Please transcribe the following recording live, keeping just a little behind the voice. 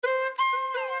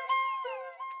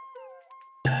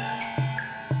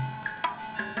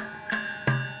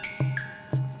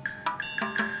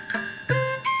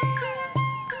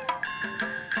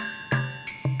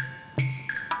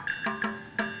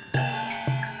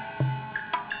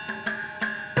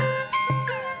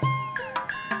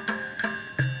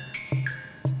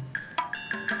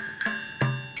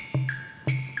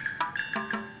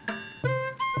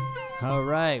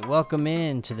right, welcome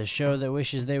in to the show that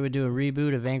wishes they would do a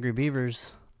reboot of Angry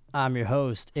Beavers. I'm your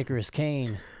host, Icarus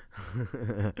Kane.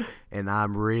 And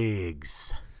I'm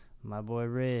Riggs. My boy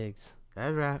Riggs.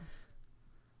 That's right.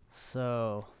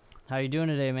 So, how you doing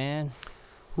today, man?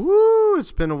 Woo,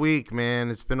 it's been a week, man.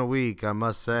 It's been a week, I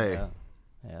must say.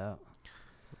 Yeah.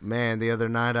 Man, the other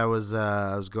night I was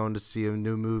going to see a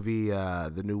new movie,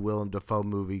 the new Willem Dafoe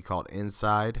movie called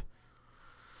Inside.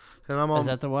 And Is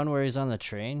that the one where he's on the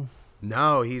train?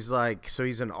 No, he's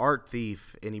an art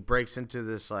thief, and he breaks into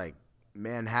this like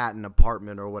Manhattan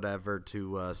apartment or whatever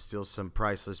to steal some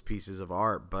priceless pieces of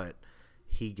art, but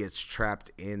he gets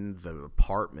trapped in the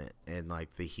apartment, and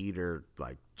like the heater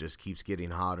like just keeps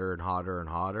getting hotter and hotter and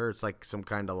hotter. It's like some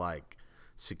kind of like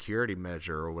security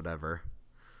measure or whatever.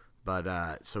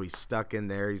 But so he's stuck in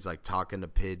there. He's like talking to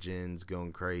pigeons,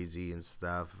 going crazy and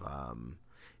stuff.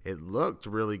 It looked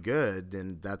really good,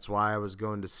 and that's why I was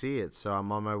going to see it. So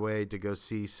I'm on my way to go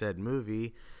see said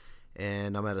movie,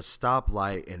 and I'm at a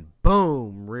stoplight, and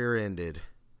boom, rear-ended.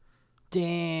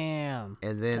 Damn.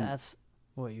 And then that's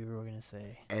what you were gonna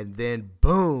say. And then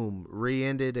boom,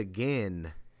 re-ended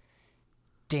again.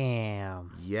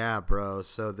 Damn. Yeah, bro.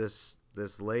 So this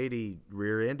lady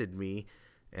rear-ended me,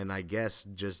 and I guess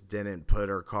just didn't put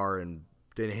her car and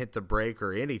didn't hit the brake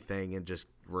or anything, and just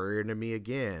rear-ended me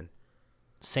again.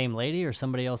 Same lady or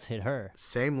somebody else hit her?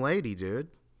 Same lady, dude.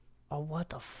 Oh, what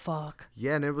the fuck?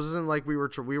 Yeah, and it wasn't like we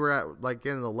were at like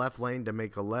in the left lane to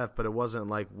make a left, but it wasn't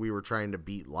like we were trying to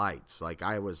beat lights. Like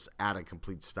I was at a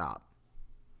complete stop.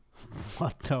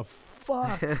 What the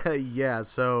fuck? Yeah,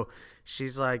 so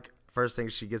she's like, first thing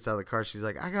she gets out of the car, she's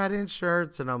like, I got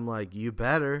insurance, and I'm like, you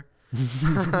better.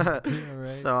 Yeah, right.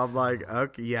 So I'm like,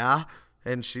 okay, yeah.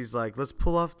 And she's like, let's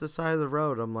pull off the side of the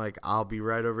road. I'm like, I'll be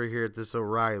right over here at this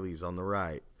O'Reilly's on the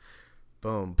right.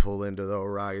 Boom, pull into the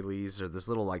O'Reilly's or this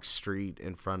little like street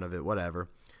in front of it, whatever.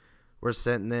 We're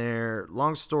sitting there.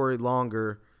 Long story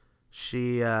longer,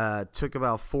 she took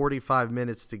about 45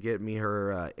 minutes to get me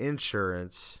her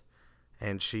insurance,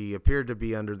 and she appeared to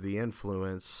be under the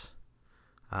influence,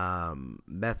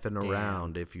 messing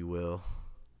around, if you will.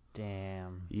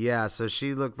 Damn. Yeah, so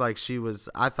she looked like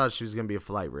I thought she was going to be a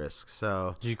flight risk.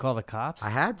 So Did you call the cops? I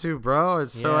had to, bro.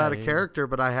 It's so out of character,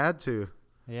 but I had to.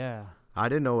 Yeah. I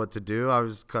didn't know what to do. I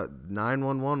was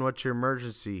 911, what's your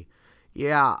emergency?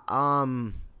 Yeah, I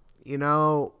don't even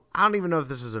know if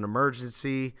this is an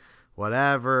emergency,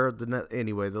 whatever.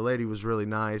 Anyway, the lady was really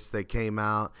nice. They came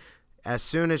out. As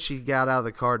soon as she got out of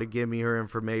the car to give me her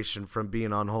information from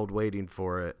being on hold waiting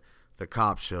for it, the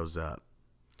cop shows up.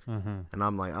 Mm-hmm. And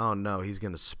I'm like, oh no, he's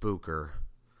going to spook her.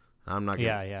 I'm not going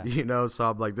to, yeah.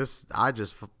 So I'm like, I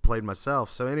just played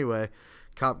myself. So anyway,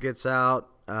 cop gets out.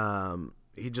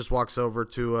 He just walks over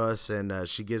to us, and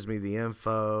she gives me the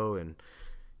info, and,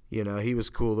 he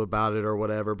was cool about it or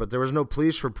whatever. But there was no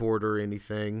police report or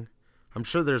anything. I'm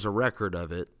sure there's a record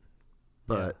of it.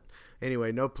 But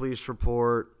anyway, no police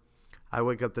report. I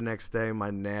wake up the next day,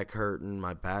 my neck hurting,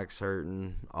 my back's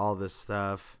hurting, all this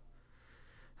stuff.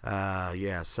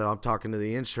 So I'm talking to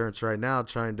the insurance right now,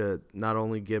 trying to not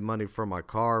only get money for my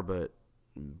car, but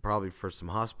probably for some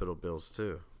hospital bills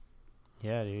too.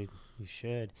 Yeah, dude, you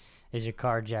should. Is your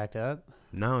car jacked up?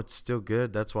 No, it's still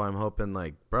good. That's why I'm hoping,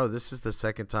 like, bro, this is the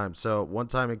second time. So one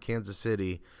time in Kansas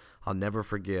City, I'll never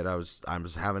forget. I was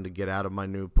having to get out of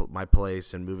my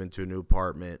place and move into a new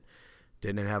apartment.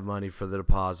 Didn't have money for the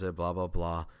deposit, blah, blah,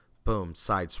 blah. Boom,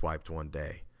 sideswiped one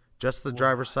day. Just the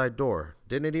driver's side door.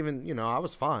 Didn't even, I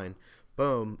was fine.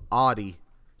 Boom, Audi.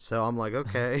 So I'm like,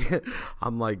 okay.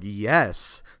 I'm like,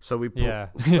 yes. So we pull. Yeah,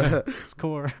 it's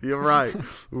core. You're right.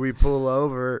 We pull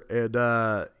over, and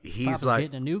he's Papa's like,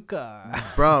 getting a new car.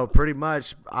 bro, pretty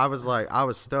much. I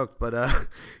was stoked, but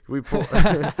we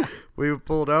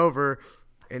pulled over,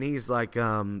 and he's like,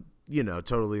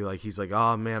 totally like, he's like,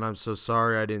 oh man, I'm so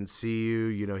sorry, I didn't see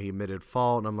you. He admitted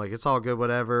fault, and I'm like, it's all good,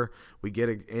 whatever. We get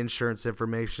insurance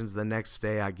information. The next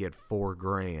day, I get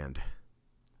 $4,000.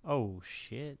 Oh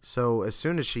shit! So as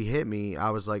soon as she hit me,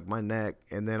 I was like, my neck,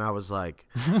 and then I was like,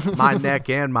 my neck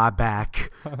and my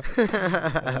back.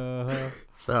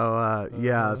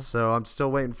 So so I'm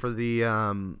still waiting for the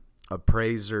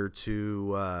appraiser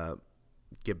to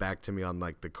get back to me on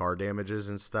like the car damages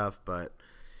and stuff, but.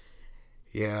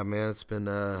 Yeah, man, it's been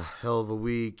a hell of a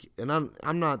week, and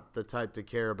I'm not the type to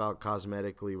care about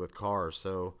cosmetically with cars,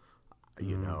 so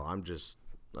I'm just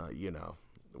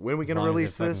when are we gonna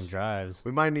release this? Drives.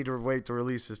 We might need to wait to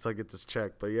release this till I get this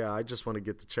check, but yeah, I just want to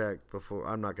get the check before.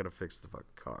 I'm not gonna fix the fucking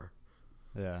car.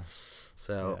 Yeah.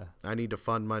 So I need to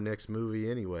fund my next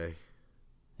movie anyway.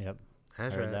 Yep.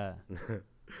 That's Heard right. that.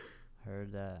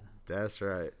 Heard that. That's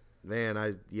right.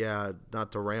 Man,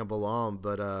 not to ramble on,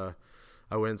 but I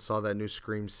went and saw that new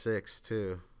Scream 6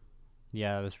 too.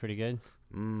 Yeah, it was pretty good.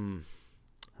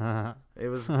 It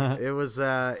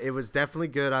was definitely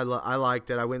good. I liked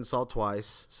it. I went and saw it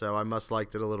twice, so I must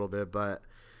liked it a little bit, but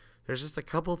there's just a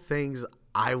couple things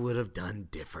I would have done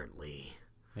differently.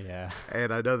 Yeah.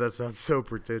 And I know that sounds so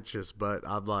pretentious, but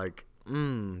I'm like,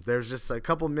 there's just a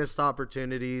couple missed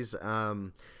opportunities.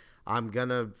 I'm going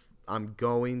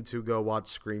to go watch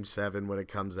Scream 7 when it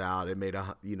comes out. It made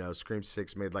Scream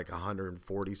 6 made like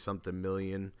 140 something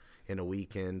million in a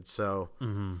weekend. So,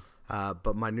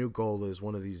 but my new goal is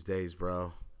one of these days,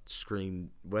 bro, Scream,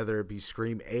 whether it be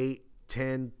Scream 8,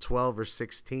 10, 12, or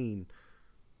 16,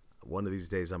 one of these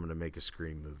days I'm going to make a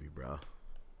Scream movie, bro.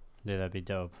 Yeah, that'd be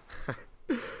dope.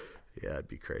 Yeah, it'd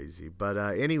be crazy. But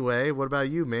anyway, what about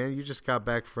you, man? You just got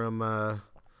back from a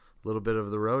little bit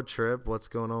of the road trip. What's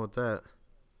going on with that?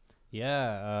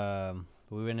 Yeah,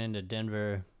 we went into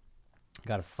Denver,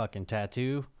 got a fucking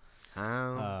tattoo.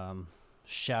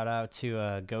 Shout out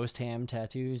to Ghost Ham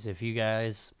Tattoos. If you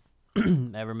guys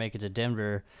ever make it to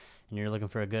Denver and you're looking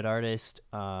for a good artist,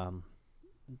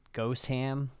 Ghost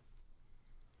Ham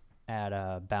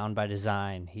at Bound by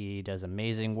Design. He does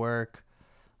amazing work.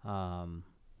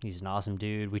 He's an awesome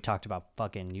dude. We talked about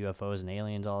fucking UFOs and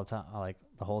aliens all the time, like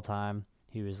the whole time.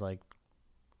 He was like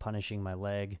punishing my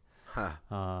leg.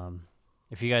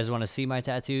 If you guys want to see my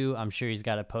tattoo, I'm sure he's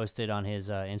got it posted on his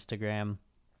Instagram.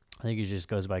 I think he just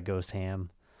goes by Ghost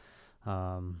Ham.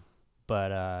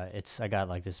 But I got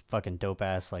like this fucking dope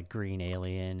ass like green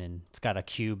alien, and it's got a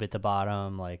cube at the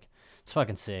bottom. Like, it's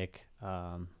fucking sick.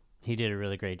 He did a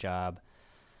really great job.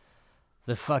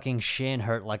 The fucking shin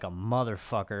hurt like a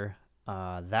motherfucker.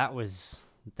 That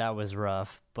was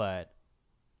rough, but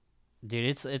dude,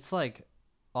 it's like,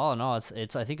 all in all,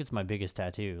 it's I think it's my biggest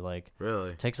tattoo. Like,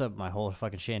 really, it takes up my whole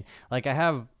fucking shin. Like, I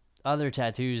have other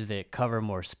tattoos that cover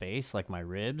more space, like my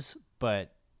ribs,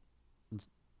 but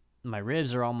my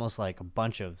ribs are almost like a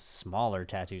bunch of smaller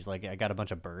tattoos. Like, I got a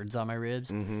bunch of birds on my ribs,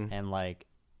 and like,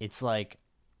 it's like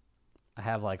I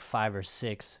have like 5 or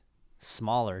 6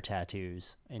 smaller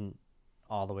tattoos and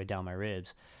all the way down my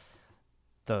ribs.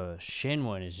 The shin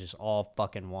one is just all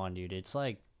fucking one, dude. It's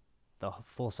like the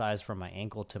full size from my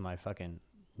ankle to my fucking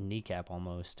kneecap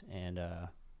almost. And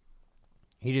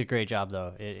he did a great job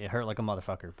though. It hurt like a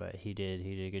motherfucker, but he did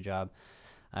a good job.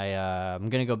 I'm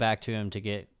gonna go back to him to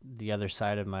get the other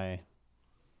side of my.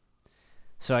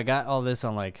 So I got all this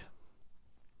on like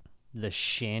the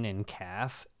shin and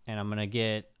calf, and I'm gonna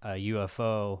get a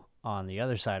UFO on the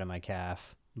other side of my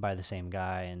calf by the same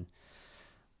guy, and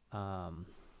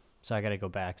so I gotta go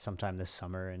back sometime this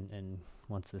summer, and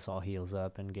once this all heals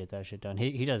up and get that shit done.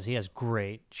 He has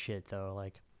great shit though.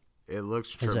 Like, it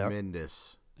looks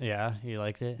tremendous. Yeah, you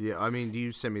liked it? Yeah, I mean,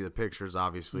 you sent me the pictures,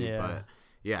 obviously, but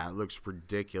yeah, it looks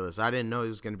ridiculous. I didn't know it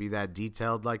was going to be that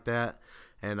detailed like that,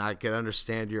 and I could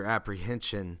understand your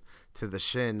apprehension to the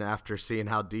shin after seeing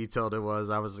how detailed it was.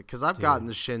 I was, because I've gotten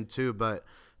the shin too, but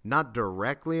not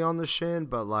directly on the shin,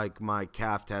 but like my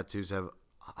calf tattoos have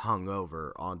hung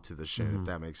over onto the shin, if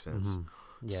that makes sense.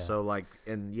 Yeah. So like,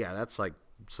 and yeah, that's like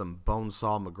some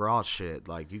Bonesaw McGraw shit.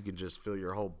 Like, you can just feel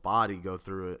your whole body go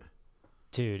through it.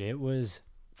 Dude, it was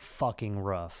fucking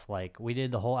rough. Like, we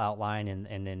did the whole outline,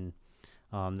 and then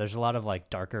there's a lot of like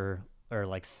darker or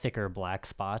like thicker black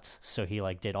spots. So he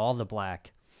like did all the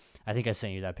black. I think I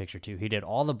sent you that picture too. He did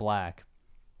all the black,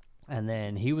 and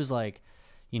then he was like,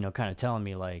 kind of telling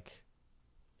me like,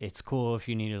 it's cool if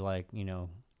you need to like,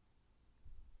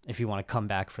 if you want to come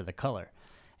back for the color.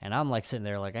 And I'm like sitting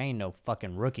there like, I ain't no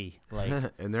fucking rookie. Like,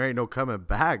 and there ain't no coming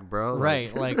back, bro.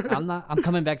 Right. Like, I'm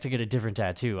coming back to get a different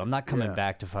tattoo. I'm not coming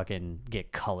back to fucking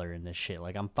get color in this shit.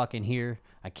 Like, I'm fucking here.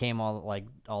 I came all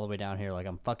the way down here. Like,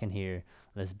 I'm fucking here.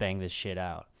 Let's bang this shit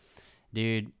out.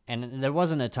 Dude. And there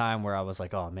wasn't a time where I was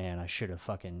like, oh man, I should have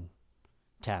fucking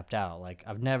tapped out. Like,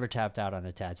 I've never tapped out on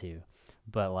a tattoo.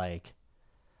 But like,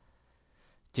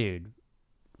 dude,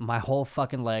 my whole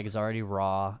fucking leg is already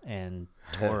raw and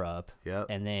tore up. Yep.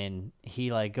 And then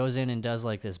he like goes in and does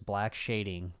like this black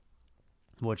shading,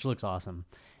 which looks awesome.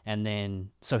 And then,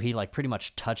 so he like pretty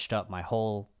much touched up my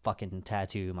whole fucking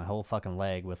tattoo, my whole fucking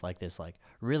leg with like this like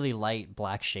really light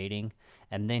black shading.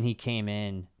 And then he came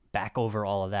in back over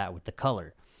all of that with the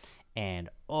color. And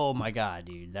oh my God,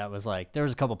 dude, that was like, there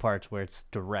was a couple parts where it's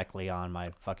directly on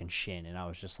my fucking shin. And I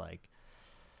was just like,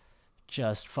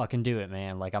 just fucking do it,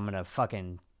 man. Like, I'm gonna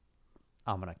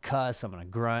cuss, I'm gonna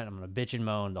grunt, I'm gonna bitch and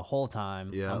moan the whole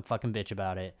time. Yeah. I'm fucking bitch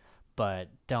about it, but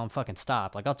don't fucking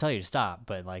stop. Like, I'll tell you to stop,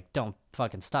 but like, don't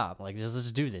fucking stop. Like, just let's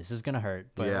do this. It's gonna hurt,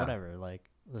 but whatever. Like,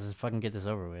 let's just fucking get this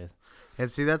over with. And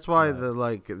see, that's why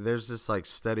there's this like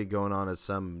study going on at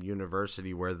some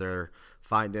university where they're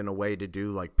finding a way to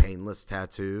do like painless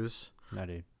tattoos. No,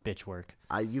 dude, bitch work.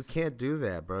 You can't do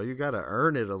that, bro. You got to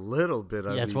earn it a little bit.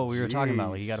 Yeah, that's what we were talking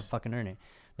about. Like, you got to fucking earn it.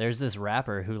 There's this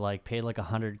rapper who like paid like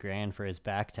 $100,000 for his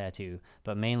back tattoo,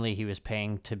 but mainly he was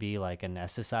paying to be like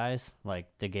anesthetized. Like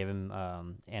they gave him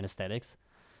anesthetics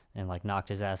and like knocked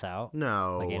his ass out.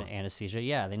 No. Like anesthesia.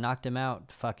 Yeah, they knocked him out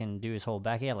to fucking do his whole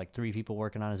back. He had like 3 people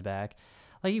working on his back.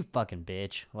 Like, you fucking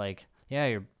bitch. Like, yeah,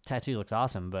 your tattoo looks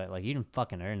awesome, but like you didn't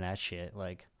fucking earn that shit.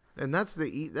 Like, and that's the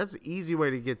easy way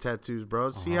to get tattoos, bro.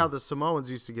 See how the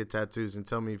Samoans used to get tattoos, and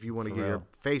tell me if you want to get your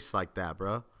face like that,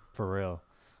 bro. For real.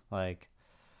 Like,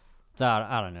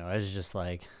 I don't know. It's just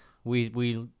like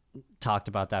we talked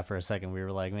about that for a second. We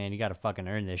were like, man, you got to fucking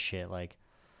earn this shit. Like,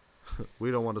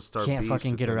 we don't want to start. Can't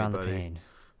fucking get around anybody, the pain.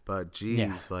 But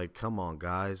geez, like, come on,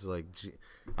 guys. Like,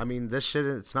 I mean, this shit,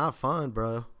 it's not fun,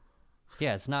 bro.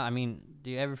 Yeah, it's not. I mean,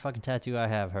 dude, every fucking tattoo I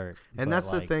have hurt. And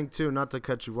that's the thing too. Not to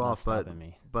cut you off,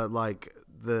 but like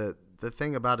the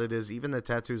thing about it is, even the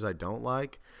tattoos I don't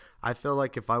like, I feel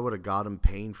like if I would have got them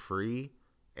pain free,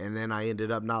 and then I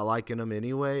ended up not liking them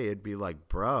anyway, it'd be like,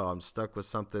 bro, I'm stuck with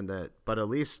something that. But at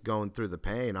least going through the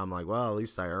pain, I'm like, well, at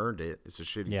least I earned it. It's a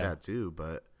shitty tattoo,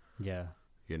 but yeah,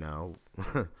 you know,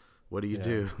 what do you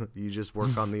do? You just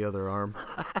work on the other arm.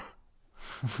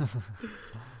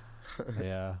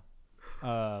 Yeah.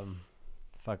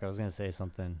 Fuck, I was gonna say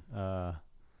something. How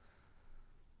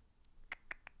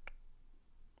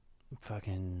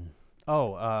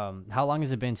long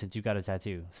has it been since you got a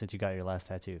tattoo? Since you got your last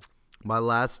tattoo? My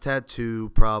last tattoo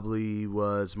probably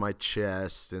was my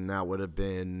chest, and that would have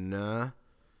been,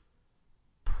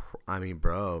 I mean,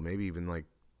 bro, maybe even like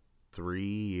 3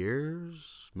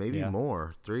 years, maybe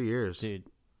more. 3 years, dude.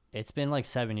 It's been like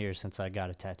 7 years since I got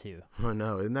a tattoo. I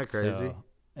know, isn't that crazy?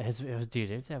 So,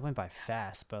 it went by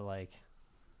fast, but like,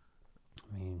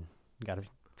 I mean, you gotta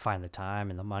find the time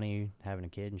and the money, having a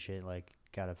kid and shit. Like,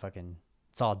 gotta fucking,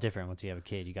 it's all different once you have a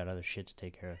kid. You got other shit to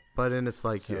take care of. But then it's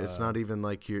like, it's not even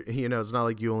like it's not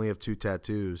like you only have 2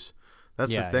 tattoos.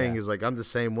 That's the thing is like, I'm the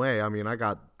same way. I mean, I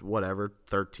got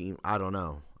 13, I don't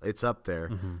know. It's up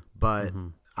there. But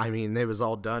I mean, it was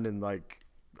all done in like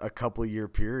a couple year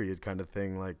period kind of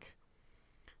thing. Like,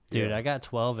 dude, I got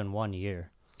 12 in 1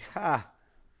 year. Ha.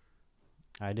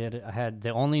 I did. I had the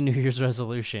only New Year's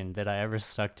resolution that I ever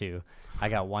stuck to. I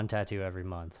got 1 tattoo every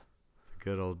month.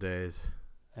 Good old days.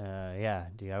 Yeah,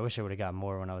 dude. I wish I would have got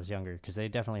more when I was younger, because they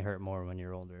definitely hurt more when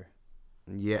you're older.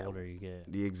 Yeah. The older you get.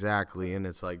 Exactly. And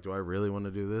it's like, do I really want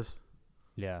to do this?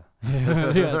 Yeah.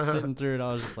 Yeah. Sitting through it,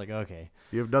 I was just like, okay.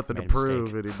 You have nothing to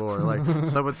prove anymore. Like,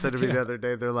 someone said to me the other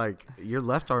day, they're like, your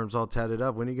left arm's all tatted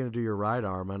up. When are you going to do your right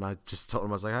arm? And I just told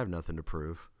them, I was like, I have nothing to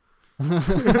prove.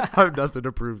 I have nothing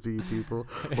to prove to you people.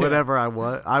 Whatever I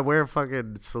want. I wear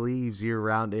fucking sleeves year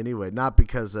round anyway. Not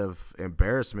because of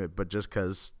embarrassment, but just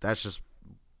because that's just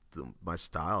my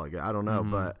style. I don't know.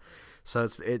 But so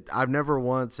I've never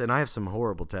once, and I have some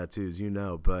horrible tattoos,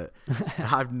 but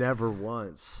I've never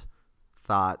once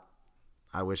thought,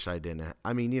 I wish I didn't.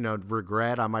 I mean,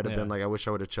 regret. I might have been like, I wish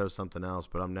I would have chose something else,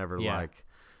 but I'm never like,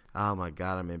 oh my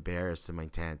God, I'm embarrassed of my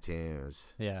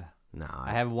tattoos. Yeah. No,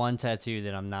 I have 1 tattoo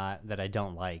that I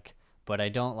don't like, but I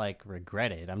don't like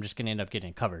regret it. I'm just gonna end up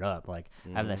getting it covered up. Like,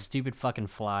 I have that stupid fucking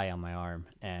fly on my arm,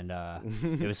 and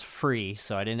it was free,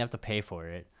 so I didn't have to pay for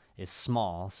it. It's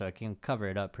small, so I can cover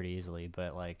it up pretty easily.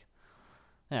 But like,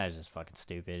 it's just fucking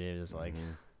stupid. It was like,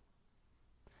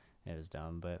 it was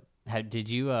dumb. But did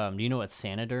you do you know what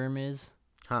Sanoderm is?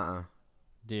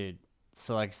 Dude.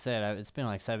 So like I said, it's been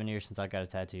like 7 years since I got a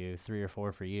tattoo. 3 or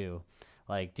 4 for you.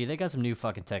 Like, dude, they got some new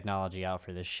fucking technology out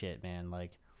for this shit, man.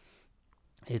 Like,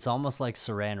 it's almost like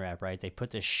saran wrap, right? They put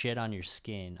this shit on your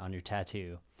skin, on your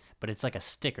tattoo, but it's like a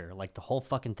sticker. Like, the whole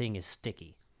fucking thing is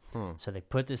sticky. So they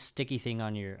put this sticky thing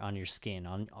on your skin,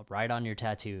 right on your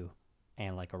tattoo,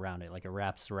 and like around it, like it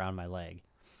wraps around my leg,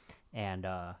 and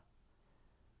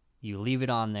you leave it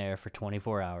on there for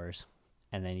 24 hours,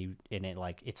 and then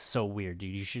it's so weird,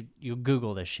 dude. You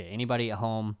Google this shit. Anybody at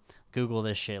home, Google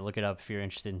this shit. Look it up if you're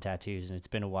interested in tattoos, and it's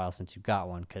been a while since you got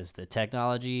one, because the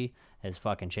technology has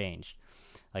fucking changed.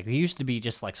 Like, it used to be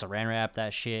just like saran wrap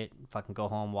that shit, fucking go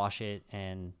home, wash it,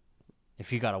 and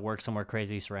if you gotta work somewhere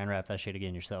crazy, saran wrap that shit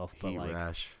again yourself. But heat like,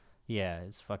 rash. Yeah,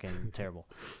 it's fucking terrible.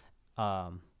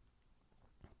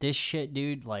 This shit,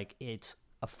 dude, like, it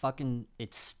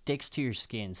sticks to your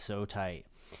skin so tight,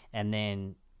 and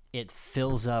then it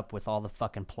fills up with all the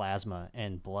fucking plasma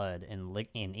and blood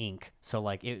and ink. So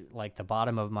like the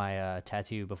bottom of my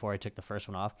tattoo before I took the first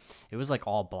one off, it was like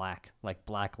all black, like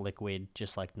black liquid,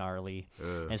 just like gnarly.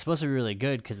 And it's supposed to be really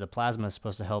good because the plasma is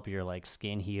supposed to help your like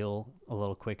skin heal a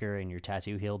little quicker and your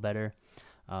tattoo heal better.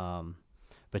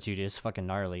 But dude, it's fucking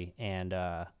gnarly. And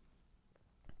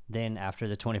then after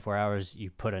the 24 hours,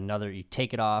 you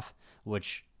take it off,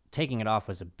 which taking it off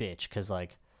was a bitch because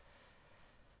like.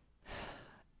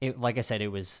 Like I said, it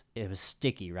was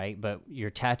sticky, right? But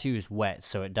your tattoo is wet,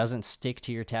 so it doesn't stick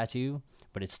to your tattoo,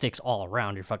 but it sticks all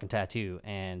around your fucking tattoo.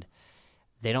 And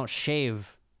they don't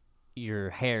shave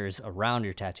your hairs around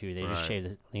your tattoo; they just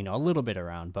shave, a little bit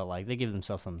around. But like they give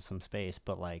themselves some space.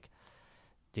 But like,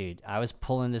 dude, I was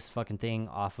pulling this fucking thing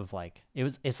off of like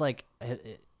it's like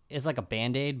a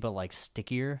Band-Aid, but like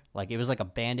stickier. Like it was like a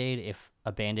Band-Aid if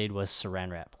a Band-Aid was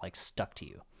Saran wrap, like stuck to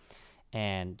you.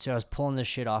 And so I was pulling this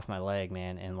shit off my leg,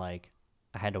 man, and like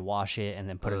I had to wash it and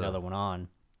then put another one on.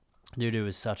 Dude, it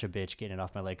was such a bitch getting it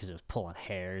off my leg because it was pulling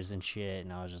hairs and shit,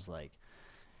 and I was just like,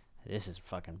 this is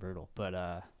fucking brutal.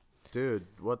 But dude,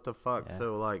 what the fuck? Yeah.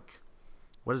 So like,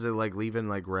 what is it like leaving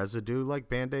like residue like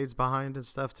Band-Aids behind and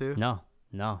stuff too?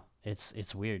 No,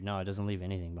 it's weird. No, it doesn't leave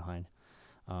anything behind.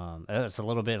 It's a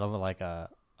little bit of like a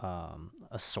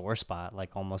sore spot,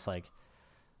 like almost like.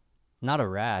 Not a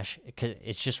rash.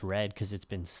 It's just red because it's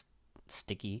been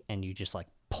sticky and you just like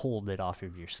pulled it off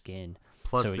of your skin.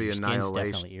 Plus so the your annihilation. Skin's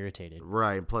definitely irritated.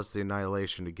 Right. Plus the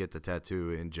annihilation to get the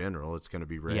tattoo in general. It's going to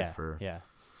be red for.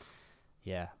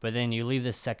 Yeah. But then you leave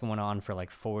this second one on for like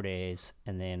 4 days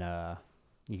and then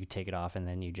you take it off and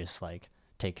then you just like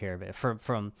take care of it.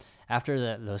 From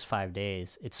after those 5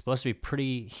 days, it's supposed to be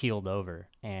pretty healed over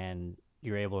and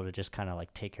you're able to just kind of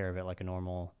like take care of it like a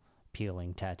normal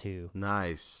peeling tattoo.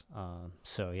 Nice.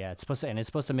 So yeah, it's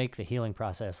supposed to make the healing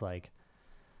process like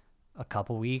a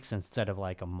couple weeks instead of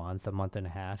like a month and a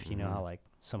half. You know how like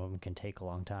some of them can take a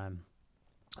long time.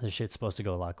 This shit's supposed to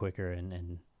go a lot quicker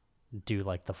and do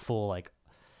like the full like,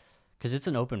 because it's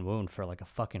an open wound for like a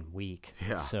fucking week.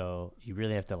 Yeah. So you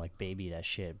really have to like baby that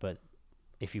shit. But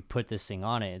if you put this thing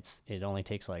on it, it only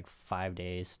takes like 5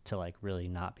 days to like really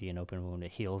not be an open wound.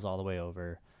 It heals all the way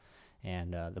over,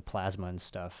 and the plasma and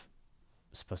stuff.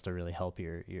 Supposed to really help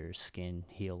your skin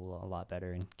heal a lot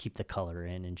better and keep the color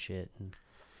in and shit. And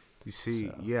you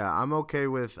see, yeah, I'm okay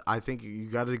with. I think you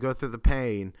got to go through the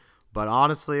pain, but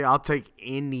honestly, I'll take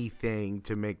anything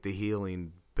to make the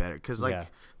healing better. Because like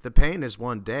the pain is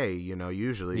 1 day,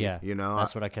 usually. Yeah,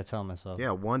 that's what I kept telling myself.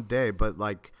 Yeah, 1 day, but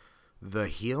like the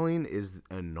healing is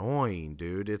annoying,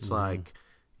 dude. It's like.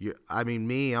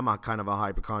 I'm a kind of a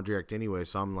hypochondriac anyway,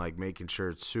 so I'm like making sure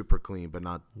it's super clean, but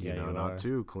not not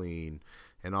too clean,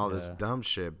 and all this dumb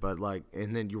shit. But like,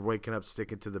 and then you're waking up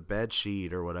sticking to the bed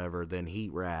sheet or whatever, then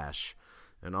heat rash,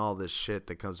 and all this shit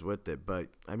that comes with it. But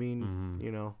I mean,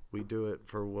 we do it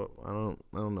for what I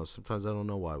don't know. Sometimes I don't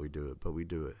know why we do it, but we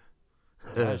do it.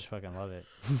 I just fucking love it.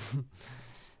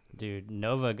 Dude,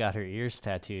 Nova got her ears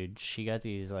tattooed. She got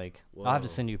these like, I'll have to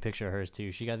send you a picture of hers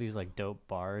too. She got these like dope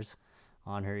bars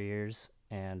on her ears,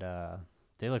 and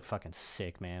they look fucking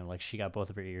sick, man. Like she got both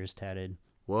of her ears tatted.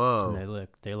 Whoa. And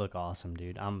they look awesome,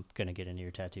 dude. I'm gonna get an ear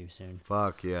tattoo soon.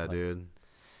 Fuck yeah, like, dude.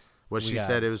 What she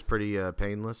said, it was pretty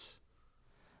painless.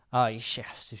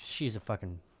 She's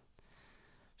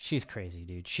she's crazy,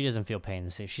 dude. She doesn't feel pain the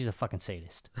same. She's a fucking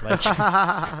sadist. Like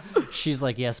she's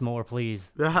like, yes, more,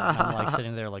 please. And I'm like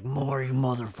sitting there like, more, you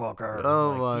motherfucker.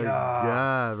 Oh my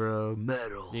god, bro,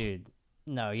 metal, dude.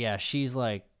 No, yeah, she's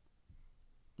like.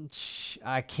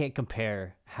 I can't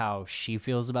compare how she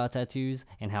feels about tattoos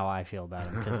and how I feel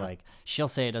about them, because like she'll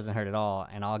say it doesn't hurt at all,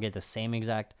 and I'll get the same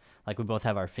exact, like we both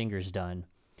have our fingers done,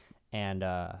 and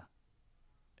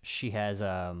she has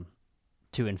To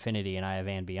Infinity and I have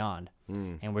And Beyond,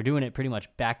 and we're doing it pretty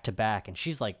much back to back, and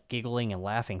she's like giggling and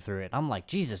laughing through it. I'm like,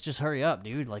 Jesus, just hurry up,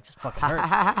 dude, like just fucking hurt.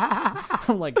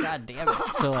 I'm like, god damn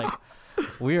it. So like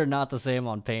we are not the same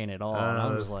on pain at all. And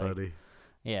I'm just like, funny.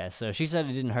 Yeah, so she said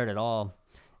it didn't hurt at all.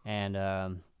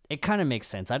 And it kind of makes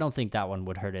sense. I don't think that one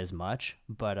would hurt as much,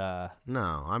 but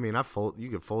no, I mean, you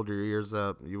could fold your ears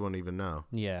up, you wouldn't even know.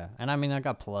 Yeah, and I mean, I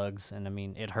got plugs, and I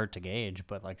mean, it hurt to gauge,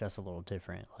 but like that's a little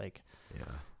different. Like,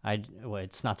 yeah,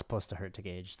 it's not supposed to hurt to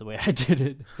gauge the way I did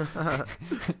it.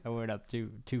 I went up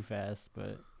too fast,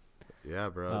 but yeah,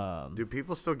 bro. Do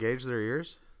people still gauge their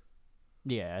ears?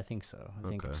 Yeah, I think so. I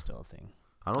think it's still a thing.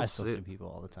 I still see people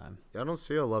all the time. I don't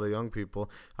see a lot of young people.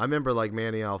 I remember like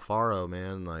Manny Alfaro,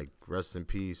 man, like rest in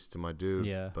peace to my dude.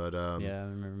 Yeah. But yeah, I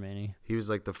remember Manny. He was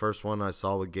like the first one I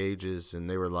saw with gauges, and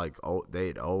they were like,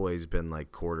 they'd always been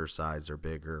like quarter size or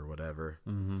bigger or whatever.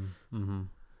 Mm-hmm. Mm-hmm.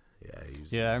 Yeah, he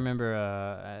was. Yeah, I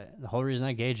remember the whole reason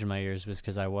I gauged my ears was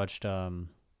because I watched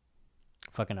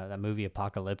fucking that movie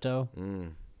Apocalypto.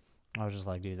 I was just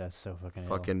like, dude, that's so fucking ill.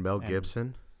 Fucking Mel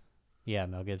Gibson. Yeah,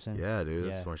 Mel Gibson. Yeah,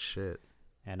 dude, that's my shit.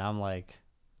 And I'm like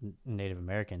Native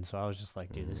American, so I was just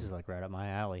like, dude, this is like right up my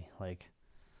alley. Like,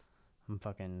 I'm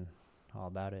fucking all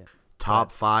about it.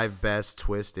 Top 5 best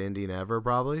twist ending ever,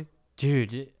 probably.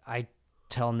 Dude, I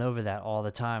tell Nova that all the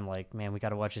time. Like, man, we got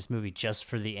to watch this movie just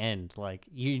for the end. Like,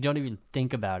 you don't even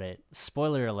think about it.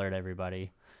 Spoiler alert,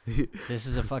 everybody. This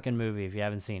is a fucking movie. If you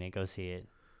haven't seen it, go see it.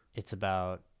 It's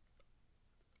about,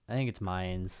 I think it's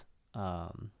Mayans.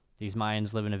 These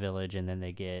Mayans live in a village, and then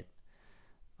they get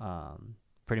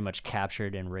pretty much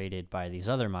captured and raided by these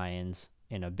other Mayans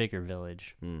in a bigger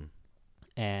village.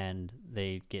 And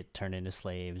they get turned into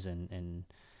slaves, and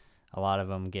a lot of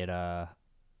them get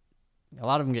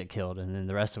killed, and then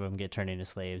the rest of them get turned into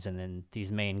slaves. And then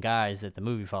these main guys that the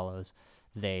movie follows,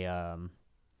 they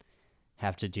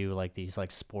have to do like these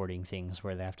like sporting things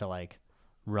where they have to like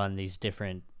run these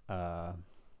different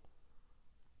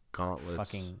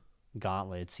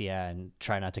gauntlets, yeah, and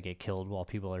try not to get killed while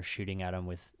people are shooting at them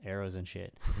with arrows and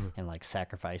shit, and like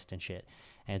sacrificed and shit.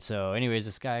 And so, anyways,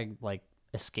 this guy like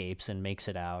escapes and makes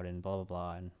it out, and blah blah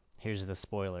blah. And here's the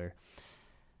spoiler: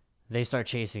 they start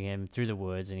chasing him through the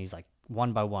woods, and he's like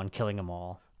one by one killing them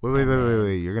all. Wait!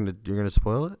 You're gonna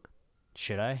spoil it?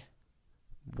 Should I?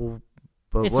 Well,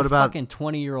 but it's what about fucking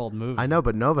 20-year-old movie? I know,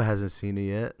 but Nova hasn't seen it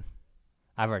yet.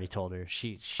 I've already told her.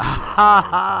 She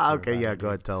okay, yeah, go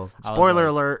ahead, tell. Spoiler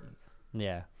alert.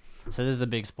 Yeah. So this is the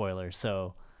big spoiler.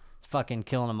 So it's fucking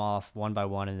killing them off one by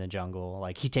one in the jungle.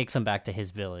 Like, he takes them back to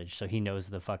his village, so he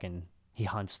knows he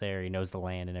hunts there, he knows the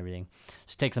land and everything.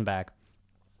 So he takes them back,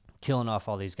 killing off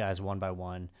all these guys one by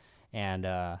one. And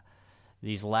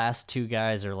these last 2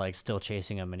 guys are like still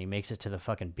chasing him, and he makes it to the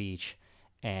fucking beach,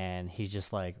 and he's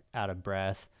just like out of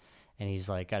breath, and he's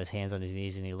like got his hands on his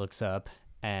knees, and he looks up,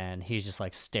 and he's just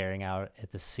like staring out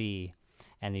at the sea.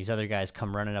 And these other guys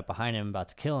come running up behind him, about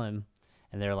to kill him,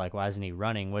 and they're like, why isn't he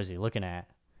running? What is he looking at?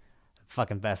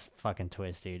 Fucking best fucking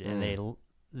twist, dude. And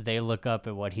they look up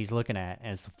at what he's looking at,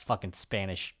 and it's a fucking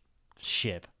Spanish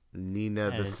ship. Nina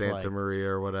and the Santa like, Maria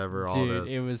or whatever. Dude, all this.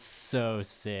 It was so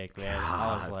sick, man. God.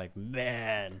 I was like,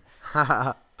 man,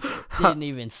 didn't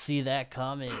even see that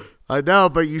coming. I know,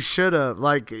 but you should have.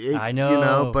 Like, I know. You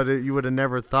know, but you would have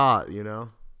never thought, you know?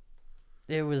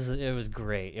 It was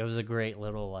great. It was a great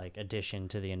little like addition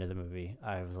to the end of the movie.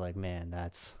 I was like, man,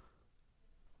 that's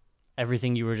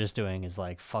everything you were just doing is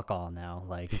like fuck all now.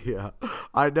 Like, yeah,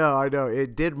 I know.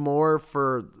 It did more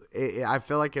for. I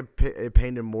feel like it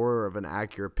painted more of an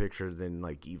accurate picture than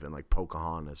like even like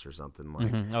Pocahontas or something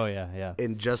like. Oh yeah.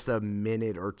 In just a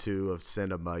minute or two of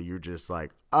cinema, you're just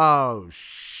like, oh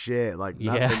shit, like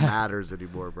nothing matters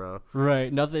anymore, bro.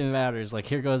 Right, nothing matters. Like,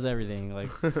 here goes everything. Like,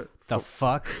 the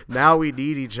fuck. Now we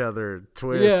need each other.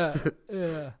 Twist.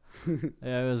 Yeah.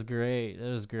 Yeah, it was great.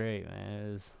 It was great, man.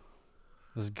 It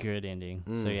was a good ending.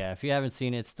 So yeah, if you haven't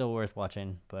seen it, it's still worth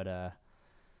watching. But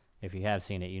if you have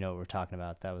seen it, you know what we're talking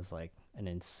about. That was like an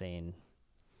insane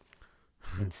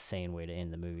way to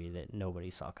end the movie that nobody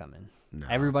saw coming. No.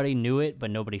 Everybody knew it,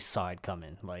 but nobody saw it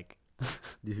coming. Like,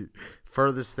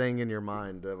 furthest thing in your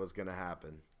mind that was gonna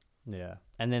happen. Yeah,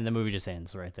 and then the movie just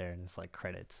ends right there, and it's like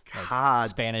credits. God. Like,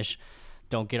 Spanish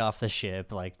don't get off the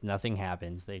ship. Like, nothing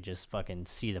happens. They just fucking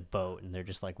see the boat, and they're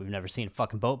just like, we've never seen a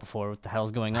fucking boat before. What the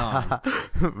hell's going on?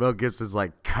 Mel Gibson's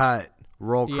like, cut,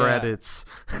 roll credits.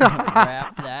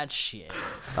 Wrap that shit.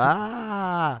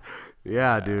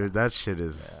 Yeah, dude, that shit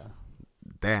is. Yeah.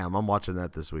 Damn, I'm watching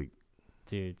that this week.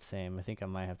 Dude, same. I think I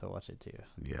might have to watch it too.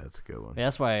 Yeah, that's a good one. Yeah,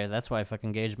 that's why I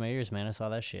fucking gauged my ears, man. I saw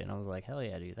that shit, and I was like, hell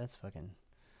yeah, dude, that's fucking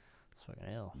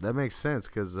ill. That makes sense,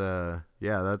 because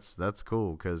that's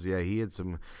cool, because he had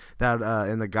some that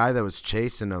and the guy that was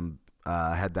chasing him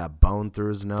had that bone through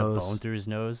his nose. The bone through his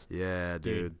nose. Yeah,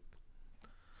 dude.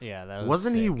 Yeah, that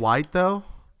wasn't sick. He white though?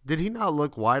 Did he not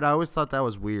look white? I always thought that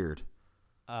was weird.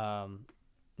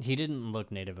 He didn't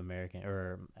look Native American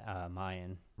or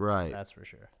Mayan. Right. That's for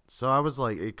sure. So I was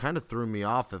like, it kind of threw me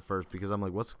off at first, because I'm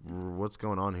like, what's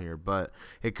going on here? But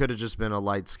it could have just been a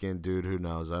light skinned dude. Who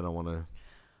knows? I don't want to.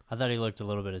 I thought he looked a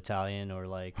little bit Italian, or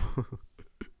like,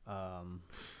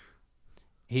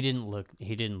 he didn't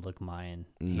look Mayan.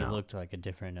 No. He looked like a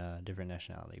different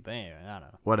nationality. But anyway, I don't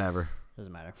know. Whatever.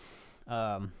 Doesn't matter.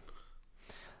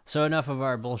 So enough of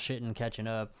our bullshit and catching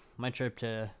up. My trip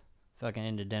to fucking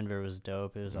into Denver was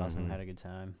dope. It was awesome. Had a good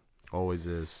time. Always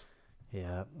is.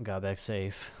 Yeah, got back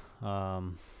safe.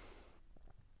 Fucking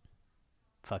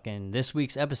this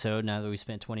week's episode, now that we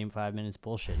spent 25 minutes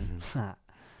bullshitting.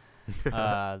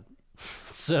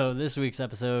 So this week's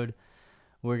episode,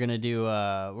 we're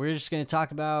just gonna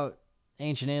talk about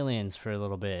ancient aliens for a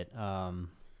little bit.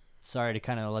 Sorry to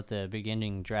kind of let the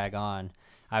beginning drag on.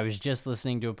 I was just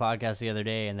listening to a podcast the other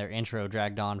day, and their intro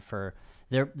dragged on for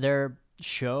their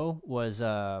show was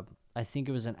I think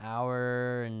it was an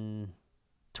hour and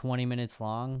 20 minutes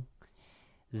long.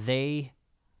 They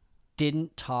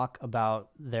didn't talk about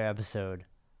their episode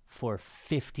for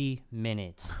 50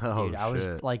 minutes. Oh, dude. I was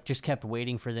shit. like, just kept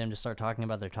waiting for them to start talking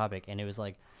about their topic, and it was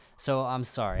like, so I'm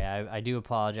sorry. I do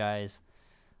apologize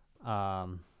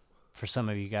for some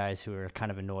of you guys who are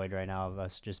kind of annoyed right now of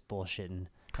us just bullshitting.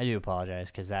 I do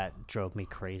apologize because that drove me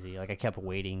crazy. Like, I kept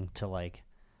waiting to like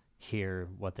hear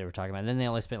what they were talking about, and then they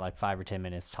only spent like 5 or 10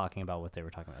 minutes talking about what they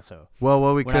were talking about. So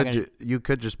Well, you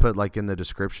could just put like in the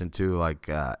description too, like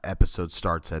episode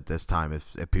starts at this time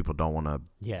if people don't want to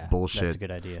bullshit. That's a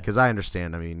good idea. Because I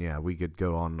understand. I mean, yeah, we could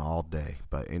go on all day,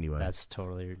 but anyway, That's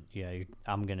totally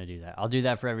I'm gonna do that. I'll do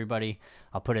that for everybody.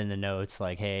 I'll put in the notes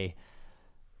like, hey,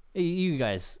 you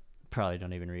guys probably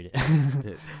don't even read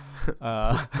it.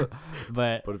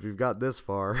 But if you've got this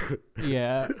far,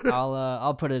 yeah,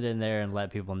 I'll put it in there and let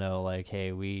people know like,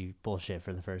 hey, we bullshit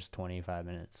for the first 25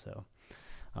 minutes. So,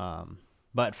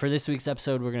 but for this week's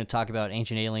episode, we're gonna talk about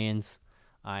ancient aliens.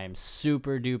 I'm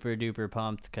super duper duper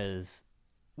pumped because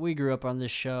we grew up on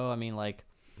this show. I mean, like,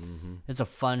 it's a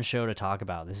fun show to talk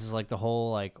about. This is like the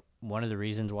whole like one of the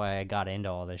reasons why I got into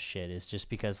all this shit is just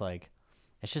because like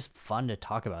it's just fun to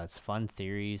talk about. It's fun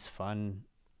theories, fun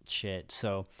shit.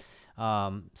 So,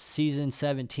 season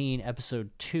 17, episode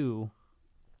 2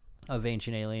 of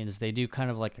Ancient Aliens, they do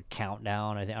kind of like a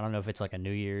countdown. I don't know if it's like a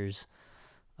New Year's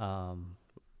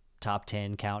top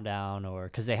 10 countdown or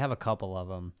because they have a couple of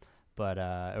them, but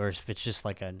or if it's just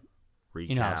like a recap.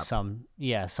 You know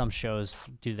how some shows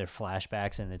do their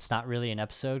flashbacks and it's not really an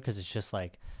episode because it's just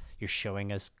like you're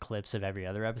showing us clips of every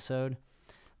other episode.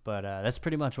 But that's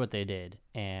pretty much what they did.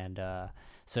 And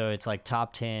so it's like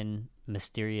top 10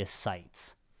 mysterious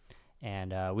sites.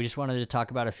 And we just wanted to talk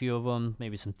about a few of them,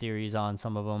 maybe some theories on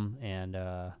some of them, and,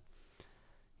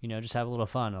 just have a little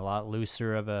fun. A lot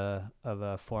looser of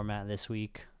a format this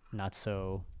week. Not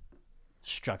so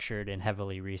structured and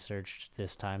heavily researched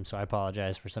this time. So I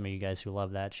apologize for some of you guys who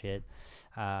love that shit.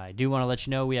 I do want to let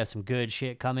you know we have some good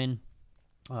shit coming.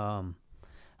 I've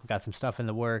got some stuff in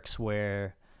the works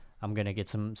where I'm going to get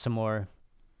some more,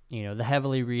 the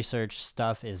heavily researched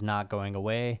stuff is not going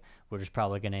away. We're just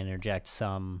probably going to interject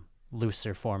some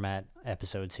looser format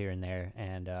episodes here and there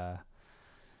and,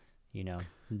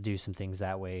 do some things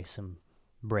that way,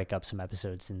 break up some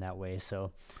episodes in that way.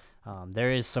 So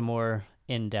there is some more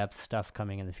in-depth stuff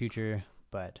coming in the future,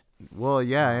 but... Well,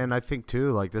 yeah, and I think,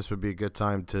 too, like, this would be a good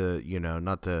time to,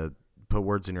 not to put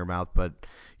words in your mouth, but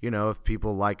if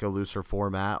people like a looser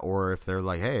format or if they're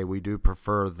like, hey, we do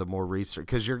prefer the more research,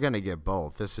 because you're going to get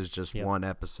both. This is just one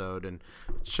episode, and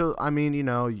so I mean,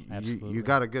 you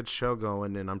got a good show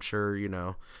going, and I'm sure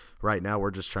right now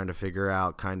we're just trying to figure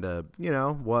out kind of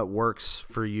what works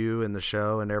for you in the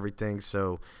show and everything.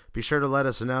 So be sure to let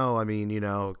us know. I mean,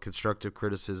 constructive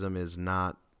criticism is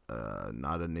not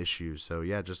an issue. So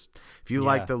yeah, just if you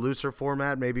like the looser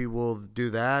format, maybe we'll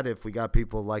do that. If we got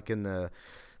people liking the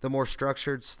more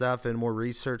structured stuff and more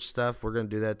research stuff, we're going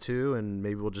to do that too, and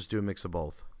maybe we'll just do a mix of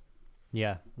both.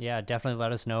 Yeah, definitely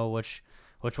let us know which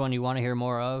one you want to hear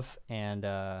more of, and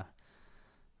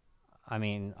I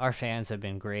mean, our fans have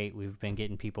been great. We've been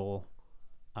getting people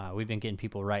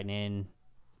writing in,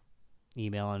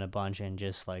 emailing a bunch, and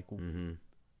just like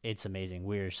it's amazing.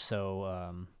 We're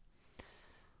so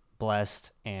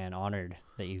blessed and honored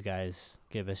that you guys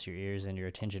give us your ears and your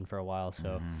attention for a while.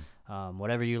 So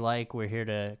whatever you like, we're here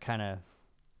to kind of,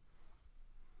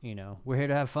 we're here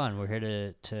to have fun. We're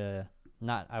here to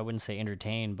not, I wouldn't say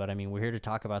entertain, but I mean, we're here to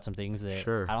talk about some things that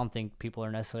I don't think people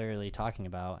are necessarily talking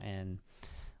about and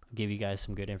give you guys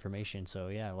some good information. So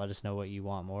yeah, let us know what you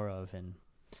want more of, and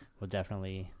we'll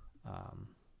definitely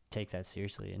take that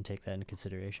seriously and take that into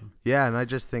consideration. Yeah, and I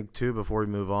just think too, before we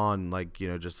move on, like,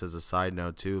 just as a side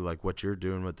note too, like what you're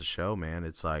doing with the show, man,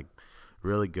 it's like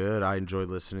really good. I enjoy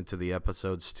listening to the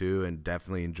episodes too, and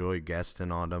definitely enjoy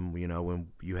guesting on them, when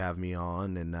you have me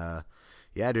on. And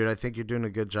yeah, dude, I think you're doing a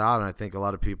good job, and I think a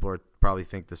lot of people probably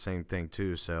think the same thing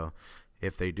too. So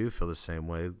if they do feel the same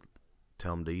way,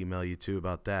 tell them to email you too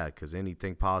about that, because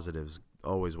anything positive is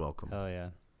always welcome. Hell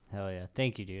yeah.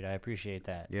 Thank you, dude. I appreciate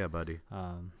that. Yeah, buddy.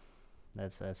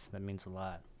 That means a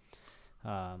lot.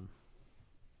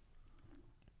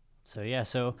 So yeah,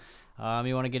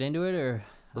 you want to get into it, or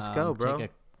let's go, bro?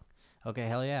 Okay,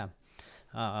 hell yeah.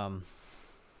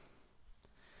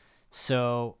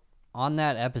 So on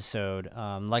that episode,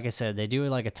 like I said, they do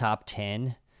like a top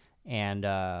 10,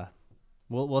 and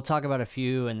we'll talk about a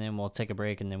few, and then we'll take a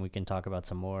break, and then we can talk about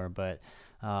some more. But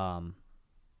I'm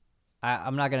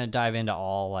not gonna dive into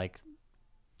all, like,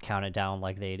 count it down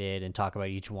like they did and talk about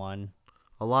each one.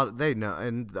 They know,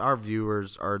 and our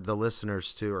viewers or the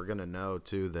listeners too are gonna know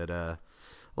too that a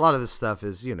lot of this stuff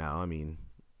is, I mean,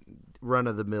 run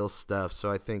of the mill stuff. So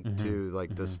I think too,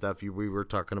 like the stuff we were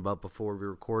talking about before we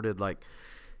recorded, like,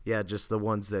 yeah, just the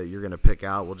ones that you're gonna pick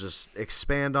out, we'll just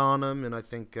expand on them. And I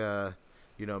think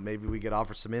maybe we could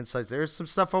offer some insights. There's some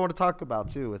stuff I want to talk about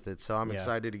too with it, so I'm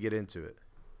excited to get into it.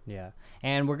 Yeah,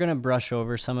 and we're gonna brush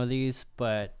over some of these,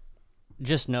 but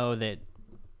just know that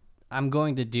we're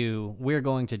going to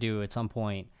do at some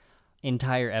point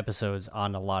entire episodes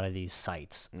on a lot of these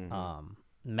sites.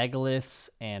 Megaliths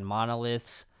and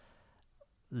monoliths,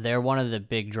 they're one of the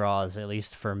big draws, at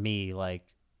least for me, like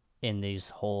in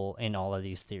all of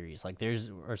these theories. Like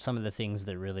are some of the things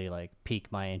that really like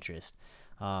pique my interest.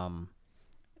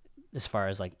 As far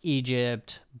as like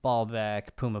Egypt, Baalbek,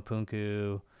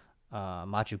 Pumapunku,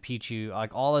 Machu Picchu,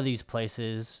 like all of these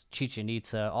places, Chichen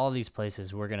Itza, all of these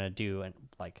places, we're gonna do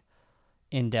like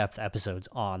in-depth episodes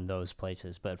on those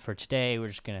places. But for today, we're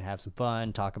just gonna have some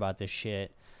fun, talk about this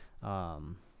shit.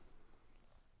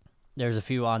 There's a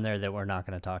few on there that we're not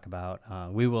gonna talk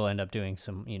about. We will end up doing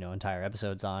some, entire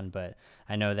episodes on. But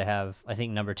I know they have. I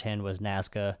think number 10 was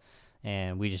Nazca,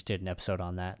 and we just did an episode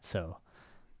on that, so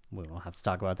we won't have to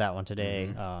talk about that one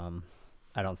today.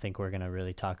 I don't think we're going to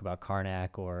really talk about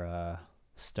Karnak or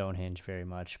Stonehenge very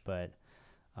much, but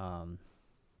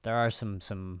there are some,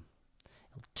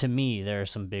 to me, there are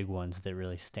some big ones that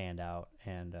really stand out,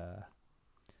 and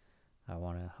I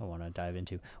want to dive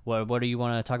into. What do you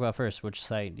want to talk about first? Which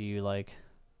site do you like?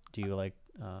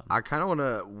 I kind of want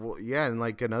to, and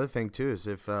like another thing too is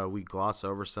if we gloss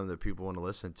over some that people want to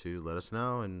listen to, let us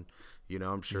know, and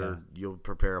I'm sure you'll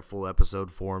prepare a full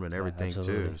episode for them and everything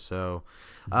too. So,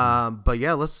 but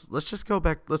yeah, let's just go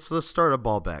back. Let's start at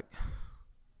Baalbek.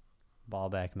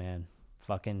 Baalbek, man,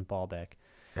 fucking Baalbek.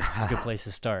 It's a good place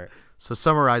to start. So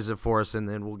summarize it for us, and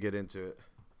then we'll get into it.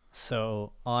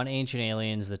 So on Ancient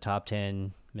Aliens, the top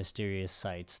 10 mysterious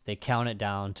sites, they count it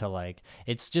down to like,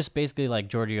 it's just basically like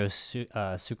Giorgio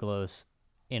Tsoukalos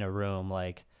in a room,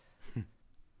 like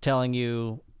telling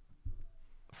you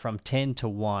from 10 to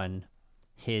 1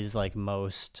 his like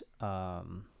most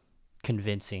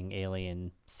convincing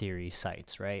alien theory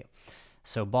sites, right?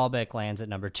 So Baalbek lands at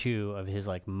number 2 of his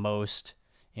like most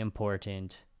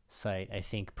important site. I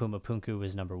think Pumapunku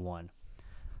was number 1.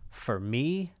 For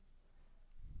me,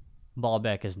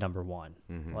 Baalbek is number 1.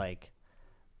 Like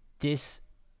this,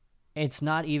 it's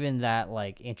not even that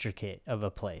like intricate of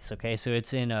a place. Okay, so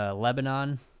it's in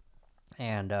Lebanon,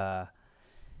 and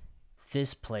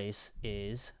this place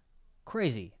is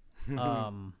crazy.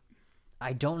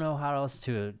 I don't know how else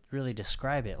to really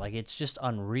describe it. Like, it's just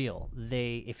unreal.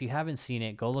 If you haven't seen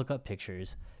it, go look up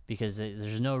pictures, because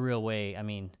there's no real way. I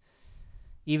mean,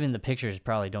 even the pictures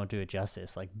probably don't do it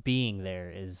justice. Like, being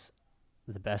there is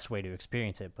the best way to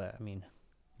experience it. But I mean,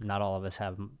 not all of us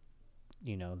have,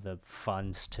 the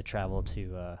funds to travel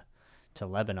to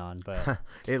Lebanon. But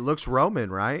it looks Roman,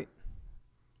 right?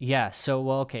 Yeah.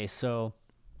 So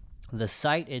the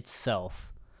site itself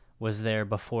was there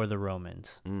before the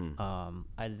Romans.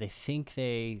 They think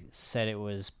they said it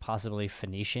was possibly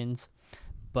Phoenicians,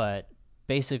 but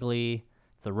basically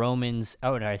the Romans,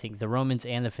 I think the Romans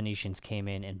and the Phoenicians came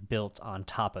in and built on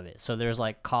top of it. So there's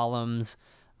like columns,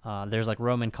 there's like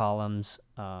Roman columns,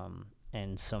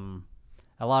 and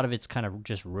a lot of it's kind of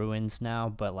just ruins now,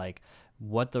 but like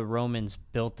what the Romans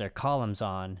built their columns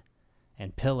on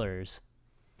and pillars,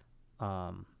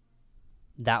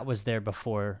 that was there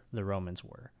before the Romans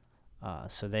were.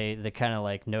 So they kind of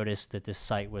like noticed that this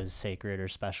site was sacred or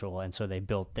special, and so they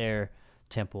built their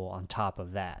temple on top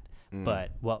of that.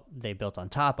 But what they built on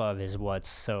top of is what's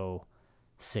so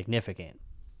significant.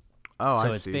 Oh, so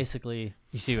I it's see. basically,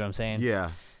 you see what I'm saying?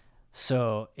 Yeah.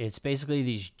 So it's basically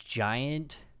these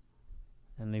giant.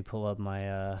 Let me pull up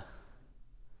my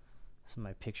some of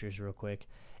my pictures real quick.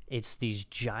 It's these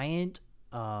giant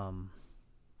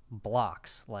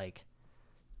blocks, like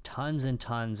tons and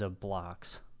tons of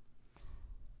blocks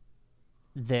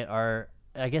that are,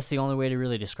 I guess the only way to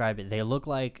really describe it, they look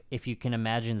like, if you can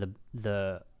imagine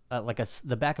the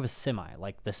back of a semi,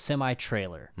 like the semi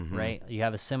trailer, right? You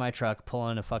have a semi truck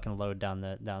pulling a fucking load down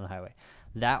the highway.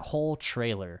 That whole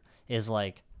trailer is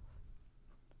like,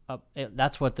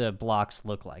 that's what the blocks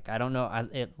look like. I don't know.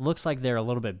 It looks like they're a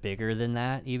little bit bigger than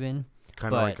that, even.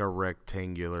 Kind of like a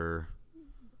rectangular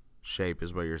shape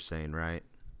is what you're saying, right?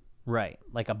 Right.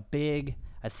 Like a big,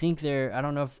 I think they're, I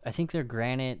don't know if, I think they're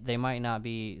granite. They might not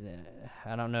be,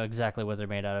 I don't know exactly what they're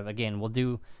made out of. Again, we'll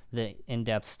do the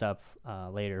in-depth stuff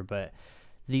later, but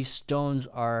these stones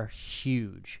are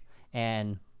huge.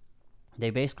 And they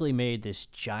basically made this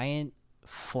giant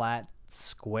flat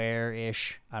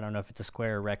square-ish, I don't know if it's a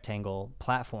square or rectangle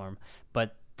platform,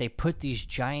 but they put these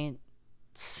giant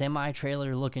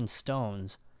semi-trailer looking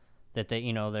stones that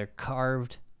they, they're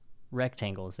carved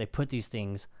rectangles. They put these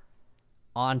things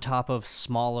on top of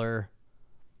smaller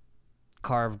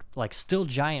carved, like still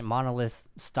giant monolith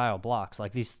style blocks.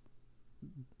 Like these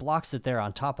blocks that they're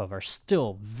on top of are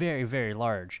still very, very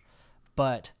large,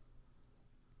 but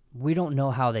we don't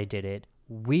know how they did it.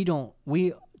 We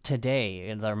today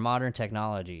in our modern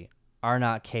technology are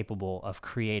not capable of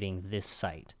creating this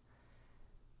site.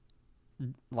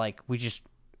 Like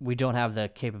we don't have the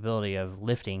capability of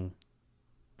lifting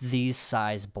these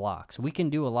size blocks. We can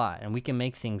do a lot and we can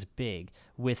make things big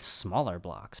with smaller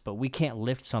blocks, but we can't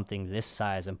lift something this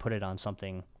size and put it on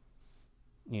something,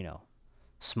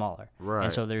 smaller. Right.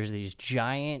 And so there's these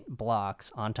giant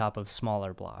blocks on top of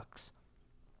smaller blocks.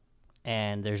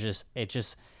 And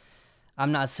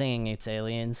I'm not saying it's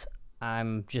aliens.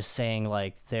 I'm just saying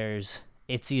like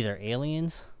it's either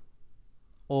aliens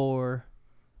or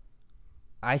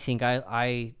I think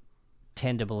I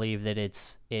tend to believe that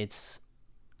it's it's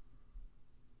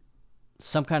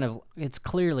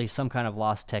clearly some kind of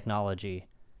lost technology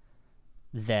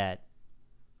that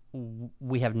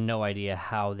we have no idea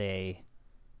how they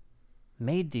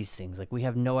made these things. Like we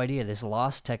have no idea, this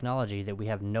lost technology that we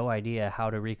have no idea how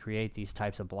to recreate these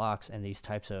types of blocks and these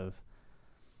types of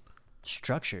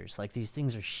structures. Like these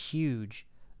things are huge,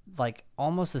 like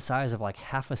almost the size of like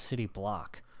half a city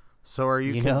block. So are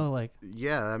you, like,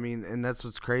 yeah, I mean, and that's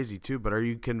what's crazy too, but are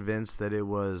you convinced that it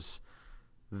was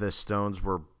the stones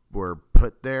were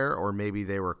put there, or maybe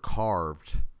they were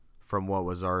carved from what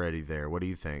was already there? What do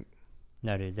you think?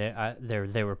 No, dude,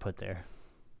 they were put there.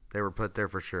 They were put there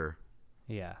for sure.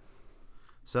 Yeah.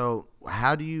 So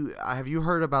have you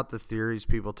heard about the theories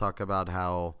people talk about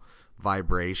how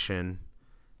vibration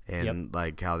and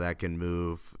like how that can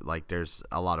move, like there's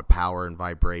a lot of power in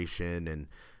vibration, and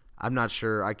I'm not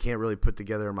sure, I can't really put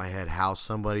together in my head how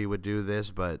somebody would do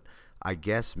this, but I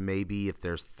guess maybe if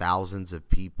there's thousands of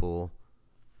people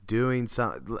doing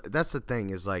something, that's the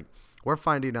thing is like we're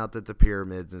finding out that the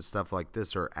pyramids and stuff like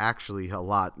this are actually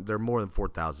they're more than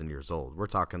 4,000 years old. We're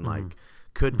talking like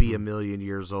could be a million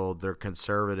years old. They're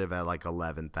conservative at like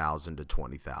 11,000 to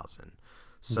 20,000.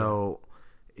 So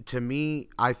to me,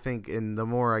 I think, and the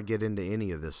more I get into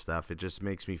any of this stuff, it just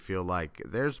makes me feel like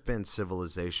there's been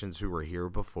civilizations who were here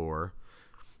before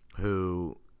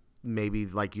who maybe,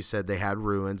 like you said, they had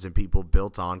ruins and people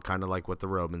built on, kind of like what the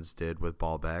Romans did with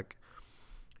Baalbek.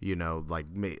 Like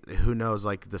who knows,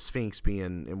 like the Sphinx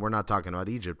being, and we're not talking about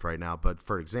Egypt right now, but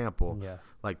for example,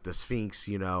 like the Sphinx,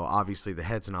 obviously the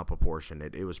head's not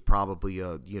proportionate. It was probably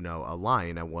a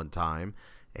lion at one time,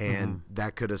 and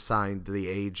that could assign the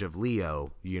age of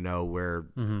Leo, where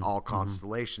all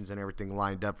constellations and everything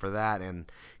lined up for that.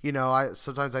 And,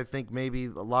 sometimes I think maybe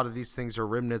a lot of these things are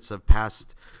remnants of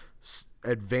past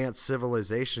advanced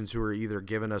civilizations who are either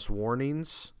giving us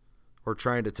warnings or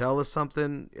trying to tell us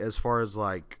something as far as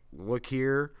like, look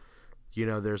here,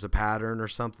 there's a pattern or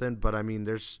something. But I mean,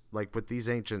 there's like with these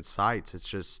ancient sites, it's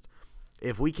just,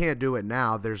 if we can't do it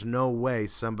now, there's no way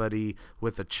somebody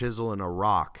with a chisel and a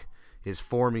rock is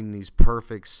forming these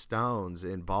perfect stones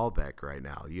in Baalbek right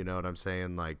now. You know what I'm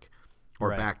saying? Like, or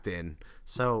back then.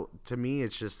 So to me,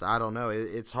 it's just, I don't know.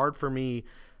 It's hard for me.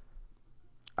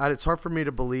 It's hard for me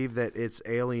to believe that it's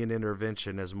alien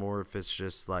intervention as more if it's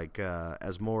just like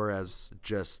as more as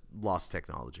just lost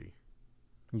technology.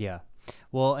 Yeah.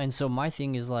 Well, and so my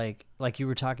thing is like you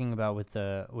were talking about with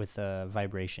the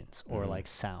vibrations or like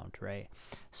sound, right?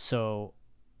 So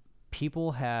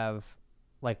people have,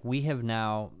 like, we have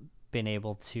now been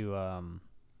able to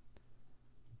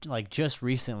like just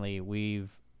recently we've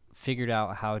figured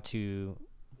out how to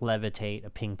levitate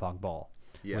a ping pong ball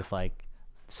with like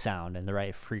sound and the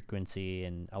right frequency,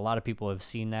 and a lot of people have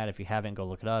seen that. If you haven't, go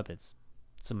look it up. It's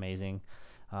amazing.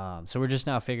 So we're just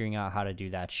now figuring out how to do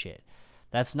that shit.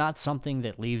 That's not something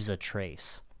that leaves a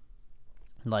trace.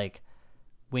 Like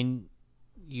when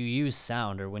you use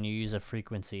sound or when you use a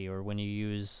frequency or when you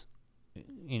use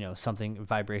something,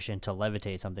 vibration, to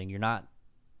levitate something, you're not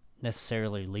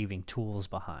necessarily leaving tools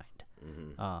behind.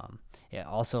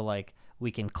 Also, like, we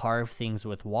can carve things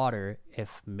with water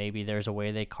if maybe there's a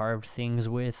way they carved things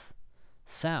with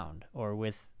sound or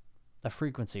with a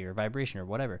frequency or vibration or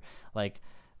whatever. Like,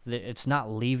 it's not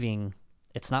leaving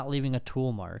a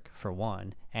tool mark, for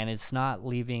one, and it's not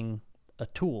leaving a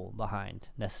tool behind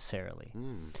necessarily.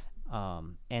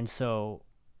 And so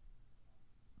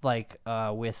like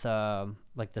with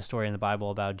like the story in the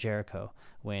Bible about Jericho,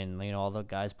 when all the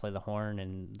guys play the horn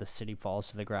and the city falls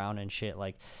to the ground and shit,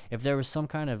 like if there was some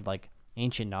kind of like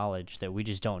ancient knowledge that we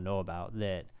just don't know about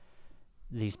that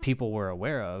these people were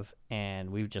aware of and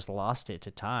we've just lost it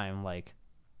to time, like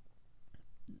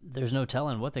there's no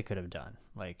telling what they could have done.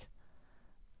 Like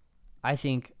I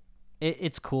think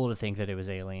it's cool to think that it was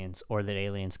aliens, or that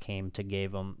aliens came to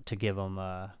give them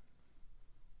the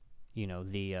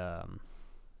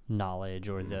knowledge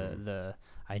or the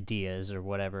ideas or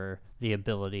whatever, the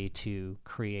ability to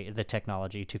create the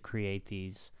technology to create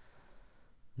these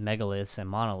megaliths and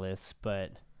monoliths.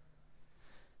 But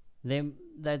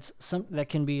that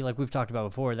can be, like we've talked about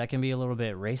before, that can be a little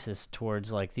bit racist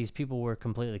towards like these people were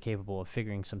completely capable of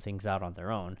figuring some things out on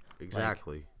their own.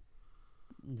 Exactly. Like,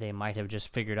 they might have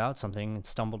just figured out something and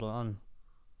stumbled on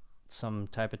some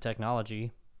type of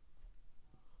technology,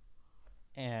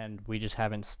 and we just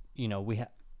haven't,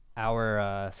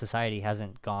 our society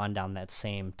hasn't gone down that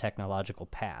same technological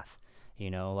path.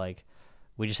 Like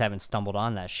we just haven't stumbled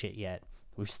on that shit yet.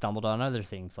 We've stumbled on other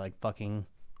things like fucking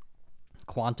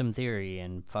quantum theory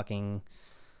and fucking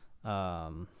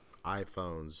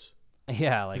iPhones.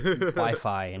 Yeah, like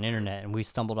Wi-Fi and internet, and we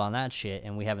stumbled on that shit,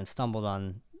 and we haven't stumbled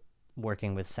on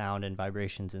working with sound and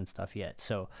vibrations and stuff yet.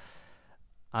 So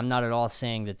I'm not at all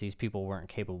saying that these people weren't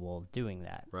capable of doing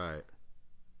that. Right.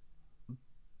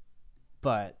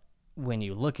 But when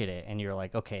you look at it and you're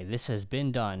like, okay, this has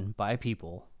been done by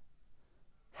people,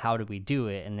 how do we do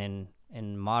it? And then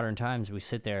in modern times we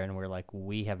sit there and we're like,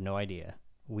 we have no idea.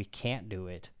 We can't do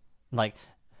it. Like,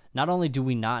 not only do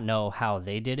we not know how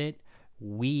they did it,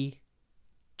 we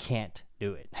can't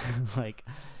do it. Like,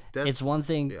 it's one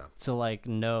thing to like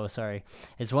know,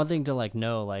 it's one thing to like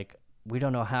know, like, we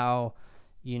don't know how,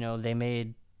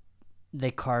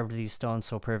 they carved these stones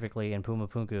so perfectly in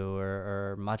Pumapunku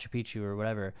or Machu Picchu or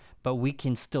whatever, but we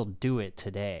can still do it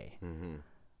today. Mm-hmm.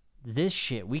 This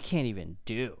shit we can't even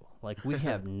do. Like, we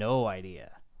have no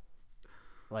idea.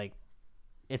 Like,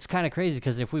 it's kind of crazy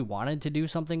because if we wanted to do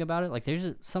something about it, like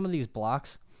some of these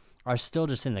blocks are still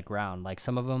just in the ground. Like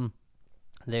some of them,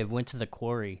 they've went to the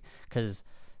quarry because,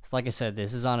 like I said,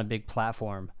 this is on a big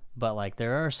platform, but like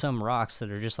there are some rocks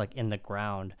that are just like in the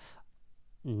ground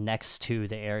next to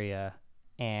the area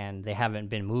and they haven't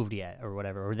been moved yet or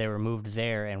whatever, or they were moved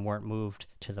there and weren't moved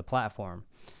to the platform.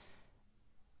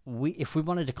 If we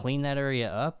wanted to clean that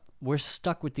area up, we're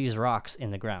stuck with these rocks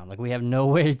in the ground. Like, we have no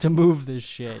way to move this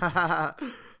shit. Like,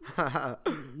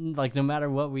 no matter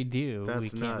what we do, we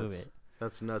can't move it.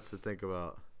 That's nuts to think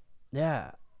about.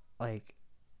 Yeah. Like,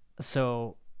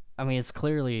 so, I mean, it's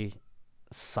clearly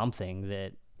something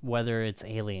that, whether it's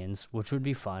aliens, which would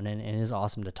be fun and is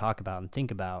awesome to talk about and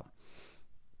think about,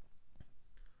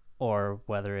 or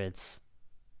whether it's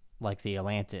like the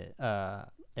Atlantis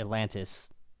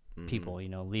Mm-hmm. people,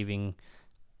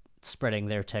 spreading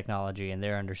their technology and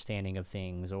their understanding of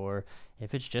things, or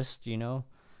if it's just, the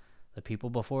people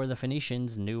before the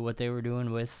Phoenicians knew what they were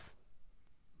doing with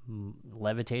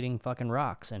levitating fucking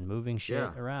rocks and moving shit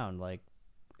around. Like,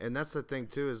 and that's the thing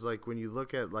too, is like when you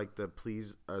look at like the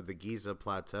Giza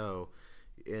Plateau,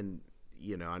 and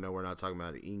I know we're not talking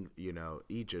about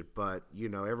Egypt, but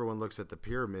everyone looks at the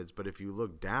pyramids, but if you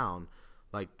look down,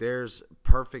 like there's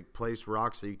perfect placed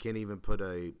rocks that you can't even put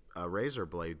a razor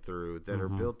blade through that Mm-hmm.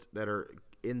 are built, that are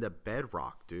in the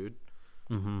bedrock, dude.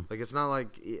 Mm-hmm. Like, it's not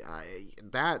like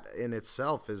that in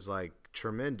itself is like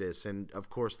tremendous, and of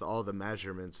course all the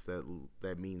measurements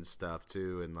that mean stuff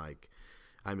too, and like,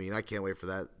 I mean, I can't wait for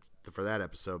that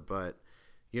episode, but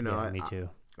me too.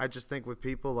 I just think with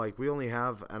people, like, we only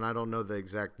have, and I don't know the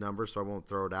exact number, so I won't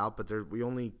throw it out, but we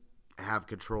only have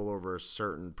control over a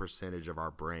certain percentage of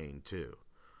our brain too.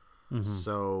 Mm-hmm.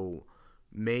 So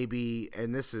maybe,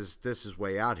 and this is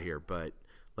way out here, but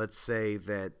let's say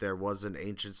that there was an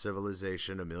ancient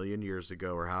civilization 1 million years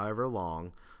ago, or however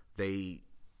long, they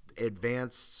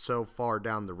advanced so far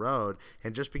down the road,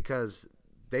 and just because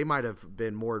they might have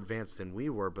been more advanced than we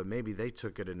were, but maybe they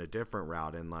took it in a different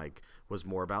route and like was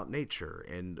more about nature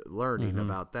and learning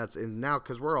about that. And now,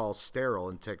 because we're all sterile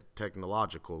and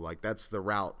technological, like that's the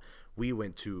route we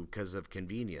went to because of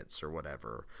convenience or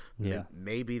whatever. Yeah.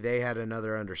 Maybe they had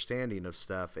another understanding of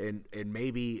stuff, and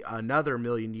maybe another 1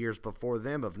 million years before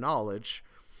them of knowledge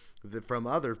from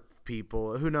other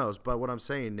people. Who knows? But what I'm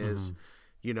saying is,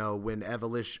 when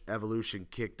evolution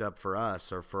kicked up for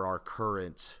us, or for our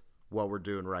current, what we're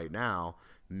doing right now,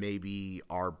 maybe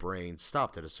our brain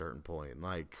stopped at a certain point.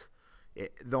 Like,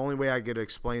 the only way I could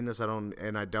explain this, I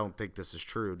don't think this is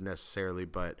true necessarily,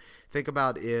 but think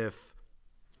about if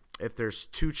if there's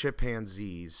two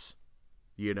chimpanzees,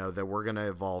 you know, that we're going to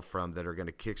evolve from, that are going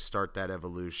to kickstart that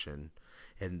evolution,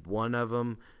 and one of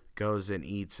them goes and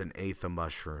eats an eighth of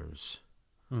mushrooms,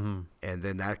 and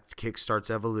then that kickstarts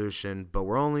evolution, but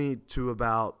we're only to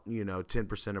about, you know,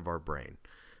 10% of our brain.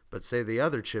 But say the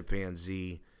other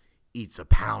chimpanzee eats a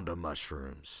pound of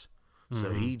mushrooms.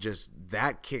 So he just,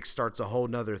 that kickstarts a whole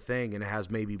nother thing, and it has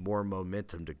maybe more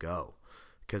momentum to go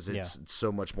because it's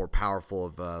so much more powerful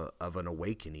of an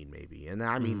awakening, maybe. And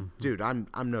I mean, dude, I'm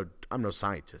no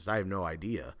scientist. I have no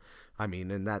idea. I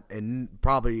mean, and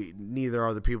probably neither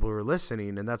are the people who are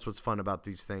listening. And that's what's fun about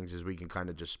these things, is we can kind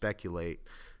of just speculate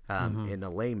in a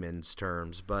layman's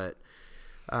terms. But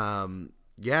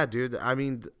yeah, dude, I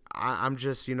mean, I'm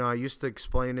just, you know, I used to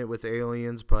explain it with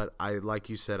aliens, but like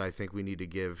you said, I think we need to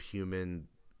give humans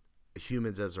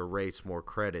as a race more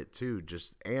credit too,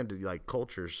 and like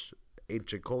cultures,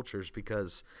 ancient cultures,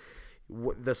 because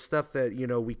the stuff that, you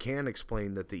know, we can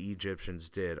explain that the Egyptians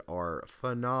did are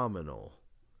phenomenal.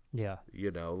 Yeah.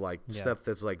 You know, like stuff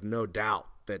that's like, no doubt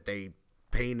that they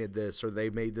painted this or they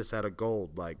made this out of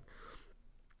gold. Like,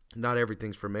 not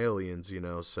everything's from aliens, you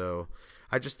know. So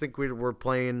I just think we're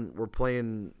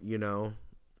playing, you know,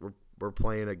 we're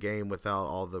playing a game without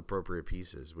all the appropriate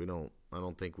pieces. I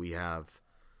don't think we have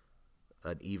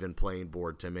an even playing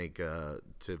board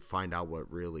to find out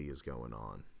what really is going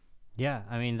on. Yeah,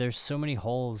 I mean, there's so many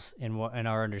holes in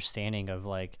our understanding of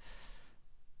like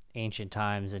ancient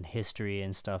times and history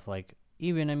and stuff. Like,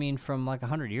 even, I mean, from like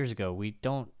 100 years ago, we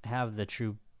don't have the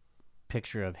true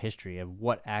picture of history of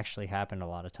what actually happened a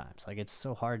lot of times. Like, it's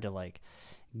so hard to like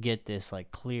get this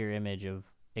like clear image of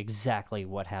exactly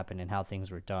what happened and how things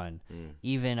were done.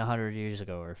 Even 100 years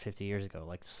ago or 50 years ago,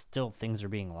 like, still things are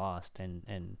being lost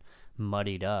and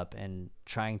muddied up, and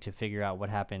trying to figure out what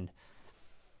happened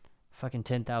fucking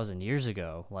 10,000 years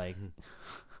ago, like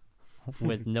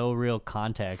with no real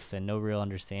context and no real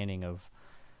understanding of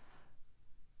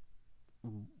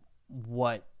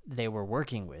what they were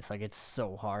working with. Like, it's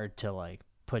so hard to like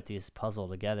put this puzzle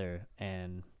together.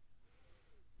 And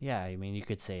yeah, I mean, you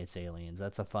could say it's aliens.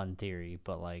 That's a fun theory,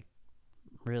 but like,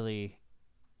 really,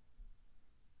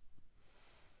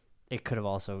 it could have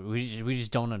also, we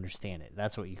just don't understand it.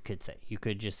 That's what you could say. You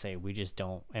could just say we just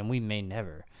don't, and we may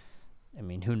never. I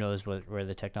mean, who knows where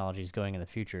the technology is going in the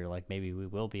future? Like, maybe we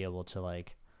will be able to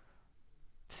like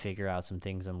figure out some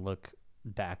things and look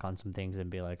back on some things and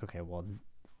be like, okay, well,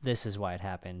 this is why it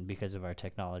happened, because of our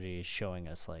technology is showing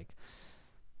us, like,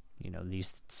 you know,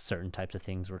 these certain types of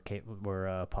things were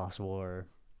possible, or,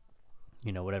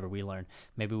 you know, whatever we learn.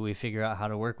 Maybe we figure out how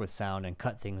to work with sound and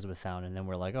cut things with sound, and then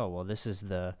we're like, oh, well, this is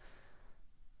the,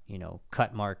 you know,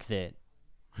 cut mark that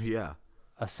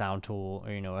a sound tool,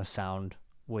 or, you know, a sound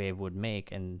wave would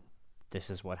make, and this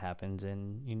is what happens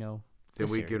in, you know, then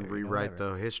we can rewrite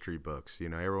the history books. You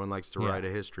know, everyone likes to write a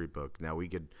history book. Now we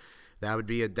could, that'd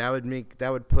be a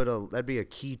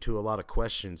key to a lot of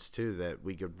questions too, that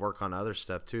we could work on other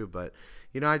stuff too. But,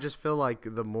 you know, I just feel like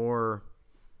the more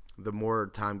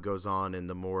time goes on, and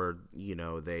the more, you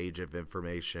know, the age of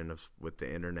information with the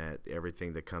internet,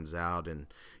 everything that comes out, and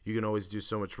you can always do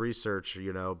so much research,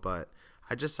 you know, but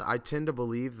I tend to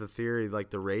believe the theory, like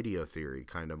the radio theory,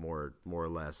 kind of more or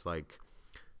less, like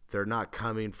they're not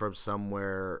coming from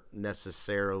somewhere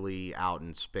necessarily out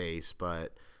in space,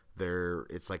 but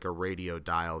it's like a radio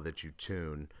dial that you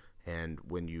tune, and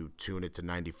when you tune it to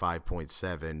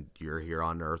 95.7, you're here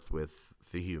on Earth with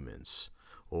the humans,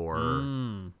 or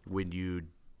when you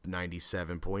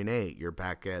 97.8, you're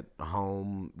back at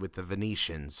home with the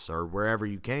Venetians, or wherever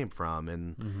you came from.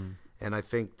 And I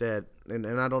think that,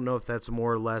 and I don't know if that's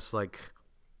more or less like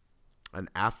an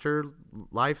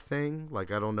afterlife thing.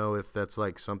 Like, I don't know if that's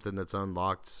like something that's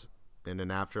unlocked in an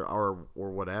after or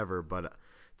whatever, but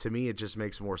to me, it just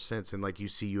makes more sense. And like, you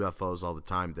see UFOs all the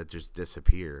time that just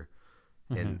disappear.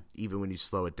 And even when you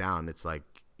slow it down, it's like,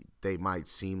 they might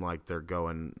seem like they're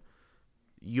going,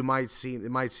 it might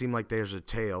seem like there's a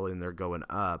tail and they're going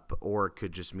up, or it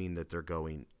could just mean that they're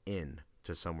going in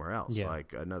to somewhere else,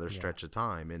 like another stretch of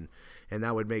time, and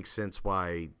that would make sense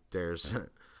why there's,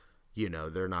 you know,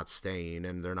 they're not staying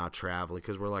and they're not traveling,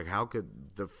 because we're like, how could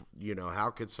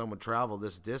someone travel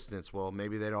this distance? Well,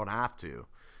 maybe they don't have to.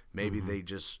 Maybe they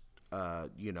just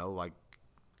you know, like,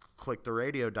 click the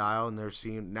radio dial, and they're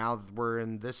seeing, now we're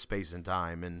in this space and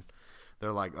time, and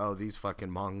they're like, oh, these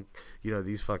fucking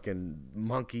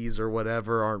monkeys or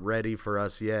whatever aren't ready for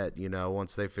us yet. You know,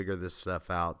 once they figure this stuff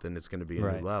out, then it's going to be a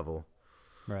new level.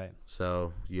 Right.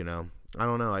 So, you know, I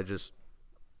don't know. It's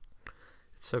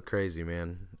so crazy,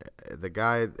 man.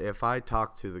 If I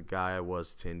talked to the guy I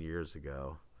was 10 years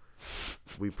ago,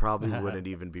 we probably wouldn't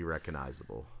even be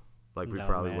recognizable. Like we No,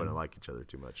 probably man. wouldn't like each other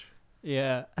too much.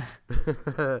 Yeah.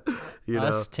 You know?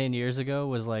 Us 10 years ago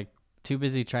was like too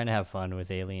busy trying to have fun with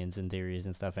aliens and theories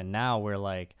and stuff. And now we're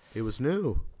like, It was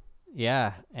new.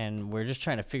 yeah. And we're just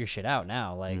trying to figure shit out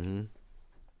now. Like Mm-hmm.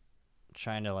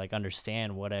 trying to like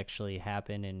understand what actually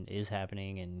happened and is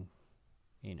happening. And,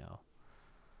 you know,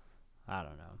 I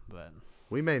don't know, but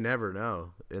We may never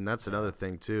know. And that's another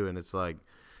thing too. And it's like,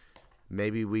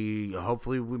 maybe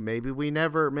maybe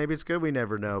it's good we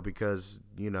never know because,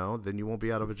 you know, then you won't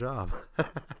be out of a job.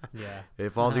 yeah.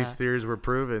 If all these theories were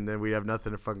proven, then we'd have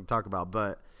nothing to fucking talk about.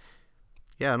 But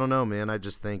yeah, I don't know, man. I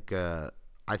just think, I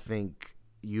think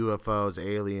UFOs,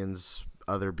 aliens,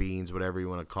 other beings, whatever you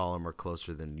want to call them, are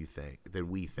closer than we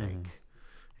think.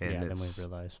 And Then we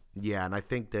realize. Yeah, and I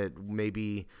think that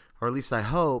maybe, or at least I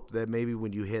hope that maybe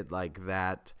when you hit like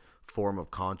that form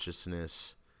of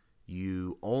consciousness,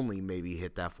 you only maybe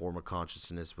hit that form of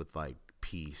consciousness with like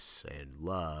peace and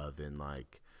love and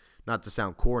like, not to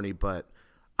sound corny, but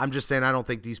I'm just saying I don't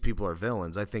think these people are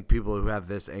villains. I think people who have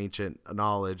this ancient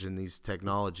knowledge and these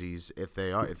technologies, if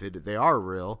they are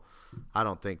real, I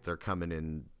don't think they're coming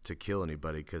in to kill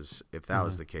anybody, because if that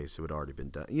was the case, it would already been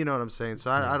done. You know what I'm saying?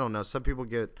 So I don't know. Some people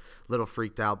get a little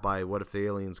freaked out by what if the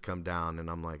aliens come down, and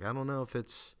I'm like, I don't know if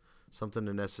it's something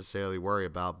to necessarily worry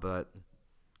about, but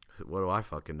what do I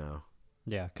fucking know?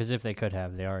 Yeah, because if they could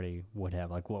have, they already would have.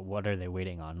 Like, what are they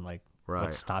waiting on? Like, Right.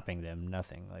 what's stopping them?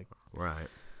 Nothing. Like, Right.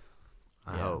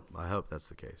 I hope that's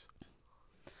the case.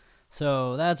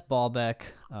 so that's Baalbek.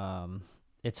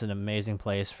 It's an amazing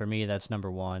place. For me, that's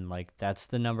number one. Like, that's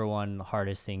the number one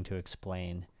hardest thing to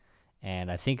explain.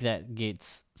 And I think that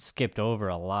gets skipped over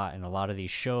a lot in a lot of these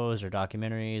shows or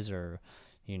documentaries, or,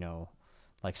 you know,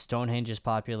 like Stonehenge is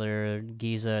popular,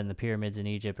 Giza and the pyramids in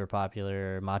Egypt are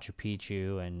popular, Machu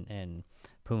Picchu and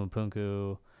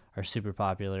Pumapunku are super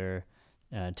popular,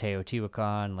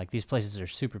 Teotihuacan, like these places are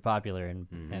super popular,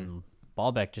 and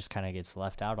Baalbek just kind of gets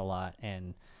left out a lot.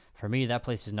 And for me, that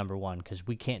place is number one because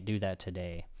we can't do that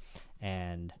today,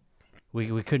 and we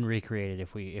couldn't recreate it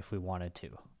if we wanted to,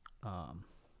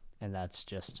 and that's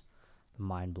just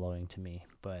mind blowing to me.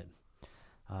 But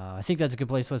I think that's a good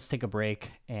place. Let's take a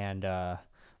break, and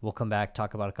we'll come back,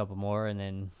 talk about a couple more, and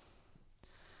then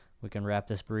we can wrap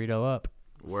this burrito up.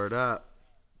 Word up.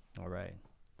 All right.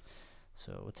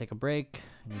 So we'll take a break,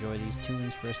 enjoy these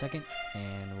tunes for a second,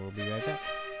 and we'll be right back.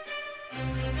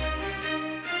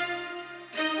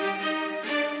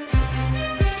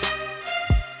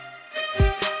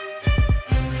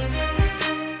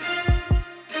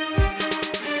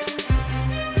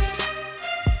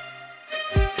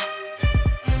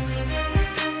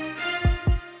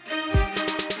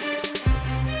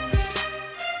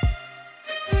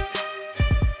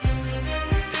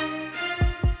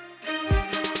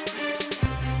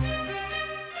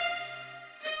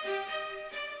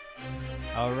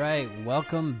 All right,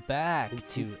 welcome back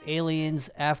to Aliens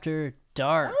After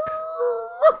Dark.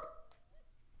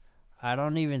 I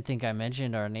don't even think I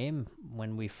mentioned our name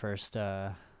when we first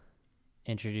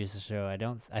introduced the show.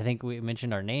 I think we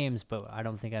mentioned our names, but I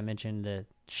don't think I mentioned the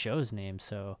show's name.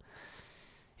 So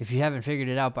if you haven't figured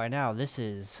it out by now, this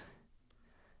is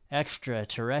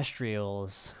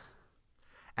Extraterrestrials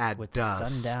At with dusk. the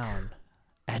sun down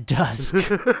at dusk.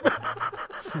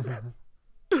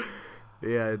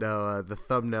 Yeah, I know. The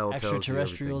thumbnail tells you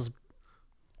everything.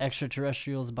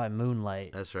 Extraterrestrials by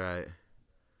moonlight. That's right.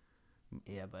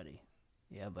 Yeah, buddy.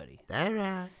 All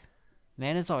right.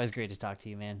 Man, it's always great to talk to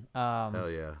you, man. Hell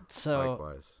yeah. So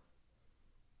Likewise.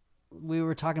 we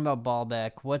were talking about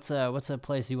Baalbek. What's a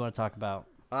place you want to talk about?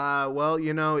 Well,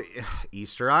 you know,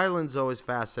 Easter Island's always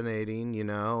fascinating, you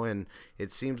know, and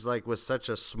it seems like with such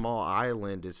a small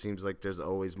island, it seems like there's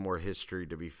always more history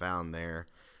to be found there.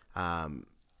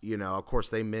 You know, of course,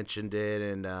 they mentioned it,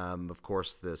 and of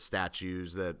course, the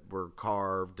statues that were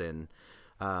carved and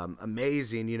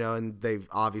amazing, you know, and they've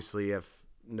obviously have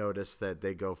noticed that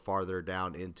they go farther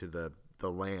down into the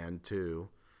land too.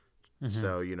 Mm-hmm.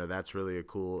 So, you know, that's really a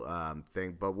cool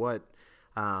thing. But what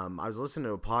I was listening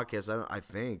to a podcast, I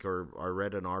think, or I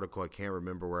read an article, I can't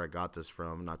remember where I got this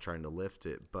from, I'm not trying to lift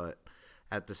it, but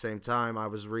at the same time, I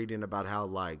was reading about how,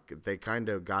 like, they kind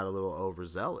of got a little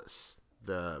overzealous,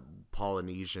 the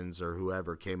Polynesians or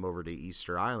whoever came over to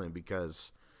Easter Island,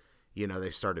 because, you know,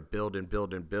 they started building,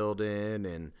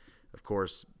 and of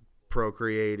course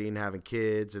procreating, having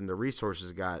kids, and the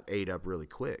resources got ate up really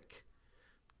quick.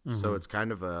 Mm-hmm. So it's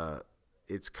kind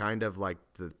of like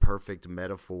the perfect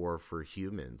metaphor for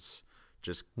humans.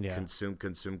 Just consume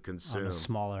on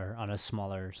a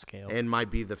smaller scale. And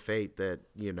might be the fate that,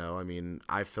 you know, I mean,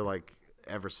 I feel like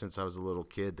ever since I was a little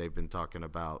kid, they've been talking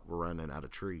about we're running out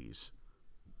of trees.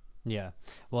 Yeah.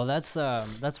 Well, that's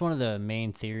one of the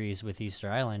main theories with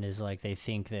Easter Island is like they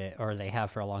think that, or they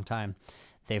have for a long time,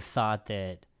 they've thought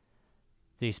that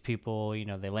these people,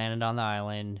 they landed on the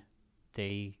island,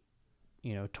 they,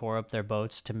 tore up their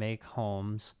boats to make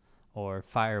homes or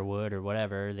firewood or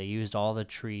whatever. They used all the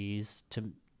trees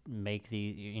to make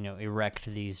erect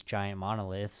these giant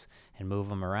monoliths and move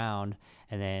them around.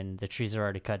 And then the trees are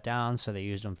already cut down, so they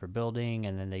used them for building,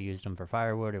 and then they used them for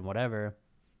firewood and whatever.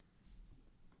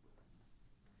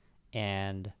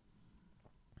 And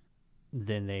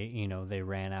then they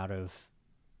ran out of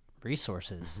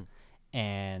resources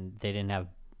and they didn't have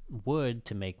wood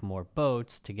to make more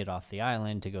boats to get off the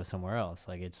island to go somewhere else.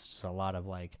 Like, it's just a lot of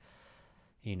like,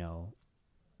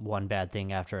 one bad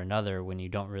thing after another when you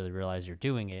don't really realize you're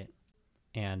doing it.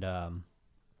 And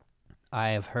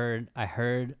I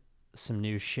heard some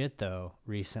new shit though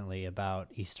recently about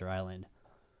Easter Island.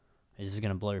 This is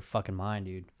gonna blow your fucking mind,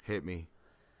 dude. Hit me.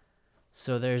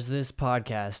 So there's this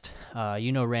podcast.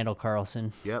 Randall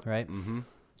Carlson, Yep. right? Mm-hmm.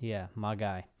 Yeah, my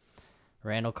guy.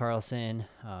 Randall Carlson,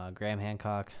 Graham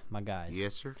Hancock, my guys.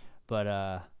 Yes, sir.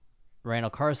 But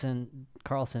Randall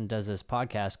Carlson does this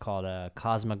podcast called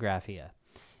Cosmographia.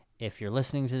 If you're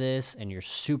listening to this and you're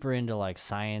super into like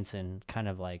science and kind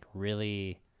of like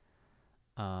really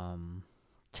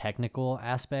technical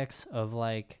aspects of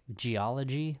like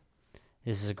geology,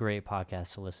 this is a great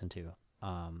podcast to listen to.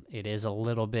 It is a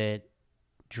little bit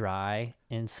dry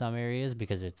in some areas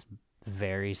because it's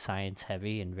very science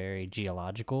heavy and very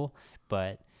geological,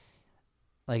 but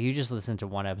like you just listen to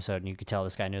one episode and you could tell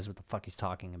this guy knows what the fuck he's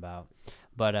talking about.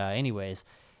 But anyways,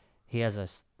 he has a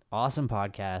awesome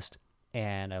podcast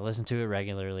and I listen to it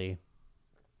regularly,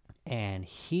 and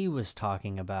he was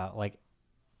talking about like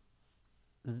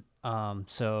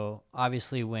so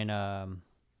obviously when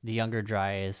the Younger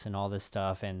Dryas and all this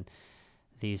stuff and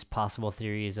these possible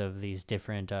theories of these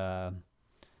different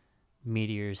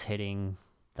meteors hitting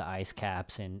the ice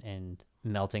caps and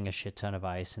melting a shit ton of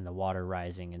ice and the water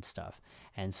rising and stuff.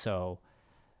 And so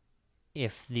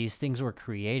if these things were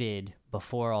created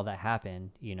before all that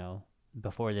happened,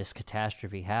 before this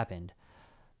catastrophe happened,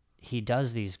 he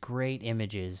does these great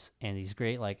images and these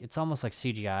great, like, it's almost like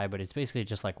CGI, but it's basically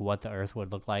just like what the Earth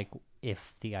would look like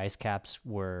if the ice caps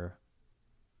were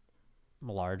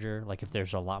larger, like if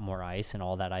there's a lot more ice and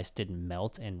all that ice didn't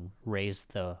melt and raise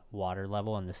the water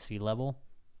level and the sea level.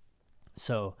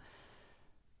 So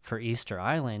for Easter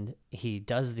Island, he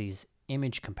does these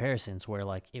image comparisons where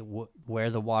like where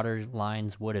the water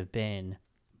lines would have been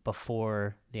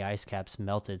before the ice caps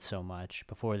melted so much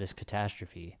before this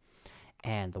catastrophe,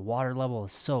 and the water level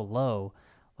is so low,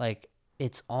 like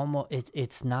it's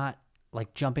not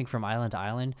like jumping from island to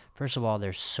island. First of all,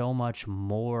 there's so much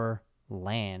more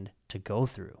land to go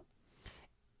through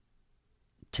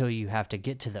till you have to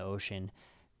get to the ocean,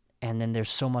 and then there's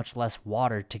so much less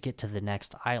water to get to the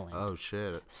next island. Oh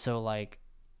shit. So like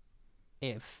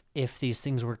if these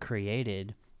things were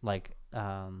created like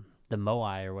the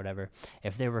Moai or whatever,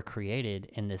 if they were created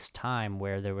in this time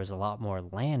where there was a lot more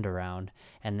land around,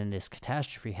 and then this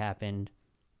catastrophe happened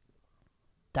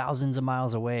thousands of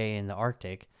miles away in the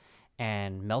Arctic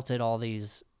and melted all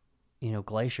these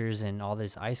glaciers and all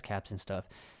these ice caps and stuff,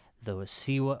 the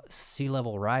sea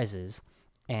level rises,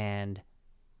 and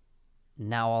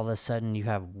now all of a sudden you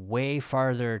have way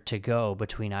farther to go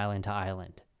between island to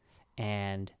island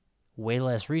and way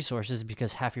less resources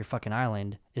because half your fucking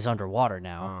island is underwater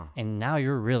now. And now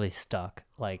you're really stuck.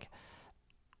 Like,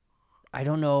 I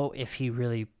don't know if he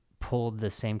really pulled the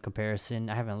same comparison.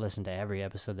 I haven't listened to every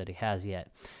episode that he has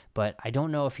yet, but I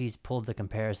don't know if he's pulled the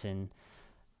comparison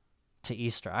to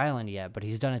Easter Island yet, but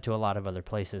he's done it to a lot of other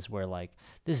places where like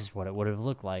this is what it would have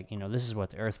looked like, this is what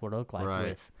the Earth would look like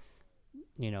with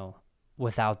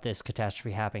without this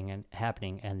catastrophe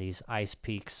happening and these ice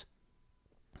peaks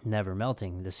never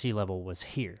melting. The sea level was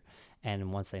here,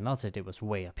 and once they melted, it was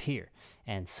way up here,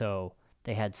 and so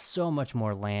they had so much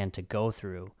more land to go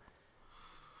through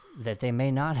that they may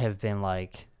not have been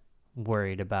like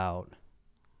worried about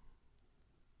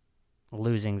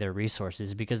losing their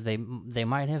resources, because they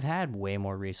might have had way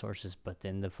more resources, but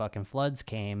then the fucking floods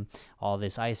came, all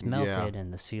this ice melted,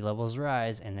 and the sea levels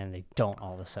rise, and then they don't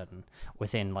all of a sudden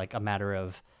within like a matter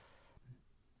of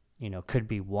could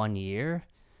be 1 year,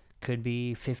 could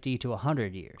be 50 to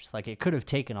 100 years. Like, it could have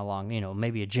taken a long,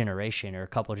 maybe a generation or a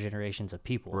couple of generations of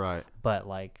people. Right. But,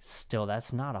 like, still,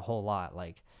 that's not a whole lot.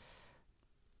 Like,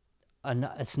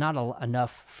 it's not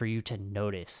enough for you to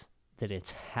notice that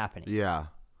it's happening. Yeah.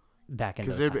 Back in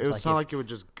those times. Because it's like not like it would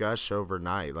just gush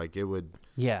overnight. Like, it would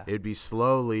Yeah. It'd be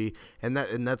slowly, and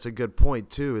that's a good point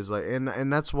too. Is like,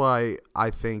 and that's why I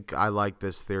think I like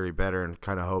this theory better, and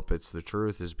kind of hope it's the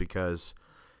truth, is because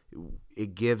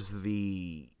it gives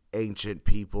the ancient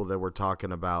people that we're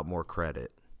talking about more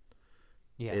credit.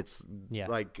 Yeah. It's Yeah.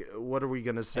 like, what are we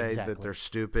gonna say, Exactly. that they're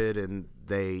stupid and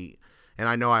they? And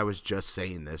I know I was just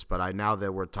saying this, but now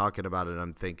that we're talking about it,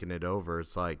 I'm thinking it over.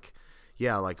 It's like,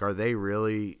 yeah, like, are they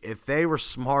really? If they were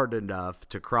smart enough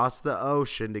to cross the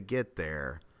ocean to get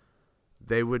there,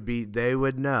 they would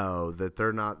know that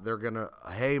they're not. They're gonna,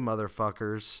 hey,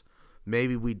 motherfuckers,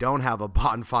 maybe we don't have a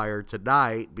bonfire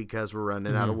tonight because we're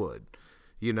running out of wood.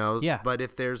 Yeah. But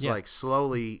if there's like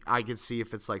slowly, I can see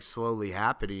if it's like slowly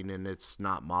happening and it's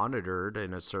not monitored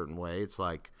in a certain way, it's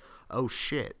like, oh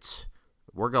shit,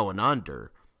 we're going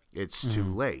under. It's too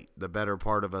late. The better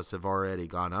part of us have already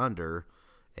gone under.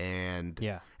 And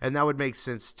that would make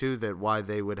sense too, that why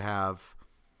they would have,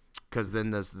 because then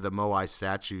the Moai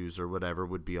statues or whatever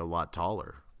would be a lot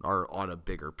taller or on a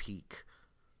bigger peak.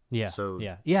 Yeah. So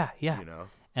yeah.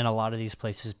 And a lot of these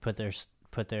places put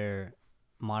their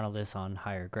monoliths on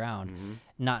higher ground.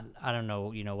 Not, I don't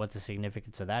know, what the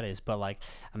significance of that is, but like,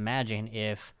 imagine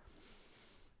if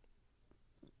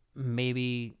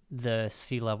maybe the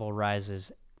sea level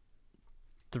rises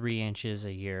 3 inches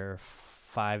a year,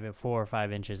 4 or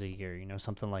 5 inches a year,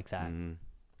 something like that.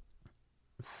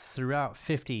 Throughout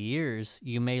 50 years,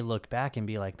 you may look back and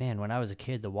be like, man, when I was a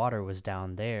kid, the water was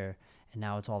down there and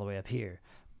now it's all the way up here.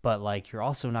 But like, you're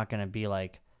also not going to be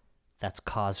like, that's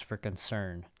cause for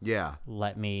concern. Yeah.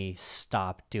 Let me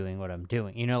stop doing what I'm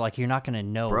doing. Like, you're not going to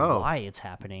know why it's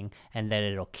happening and that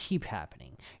it'll keep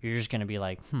happening. You're just going to be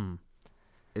like,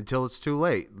 until it's too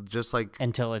late. Just like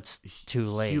until it's too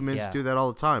late. Humans do that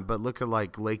all the time. But look at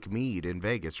like Lake Mead in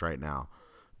Vegas right now.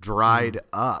 Dried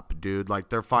up, dude. Like,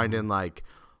 they're finding like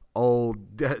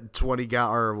old 20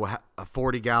 gallon or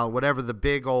 40 gallon, whatever, the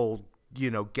big old,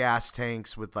 gas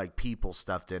tanks with like people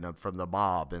stuffed in them from the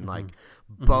mob, and like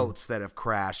boats that have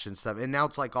crashed and stuff. And now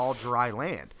it's like all dry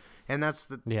land. And that's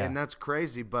and that's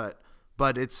crazy. But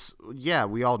it's,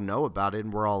 we all know about it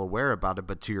and we're all aware about it.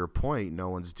 But to your point, no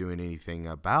one's doing anything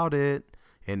about it.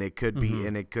 And it could be,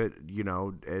 and it could,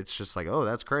 it's just like, oh,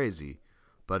 that's crazy.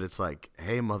 But it's like,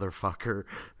 hey, motherfucker,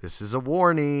 this is a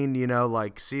warning,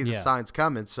 like, see the signs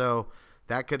coming. So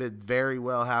that could have very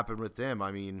well happened with them.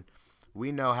 I mean,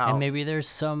 we know how. And maybe there's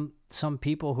some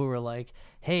people who are like,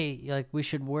 hey, like, we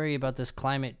should worry about this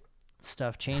climate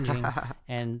stuff changing.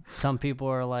 And some people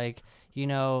are like,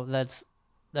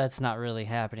 that's not really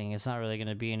happening. It's not really going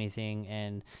to be anything.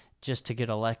 And just to get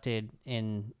elected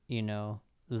in,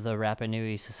 the Rapa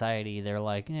Nui society, they're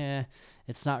like,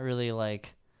 it's not really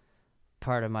like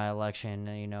part of my election.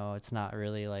 It's not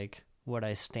really like what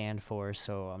I stand for.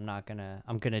 So I'm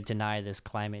going to deny this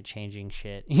climate changing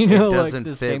shit. It doesn't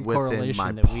like fit within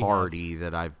my party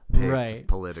that I've picked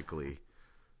politically.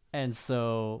 And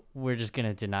so we're just going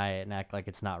to deny it and act like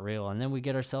it's not real. And then we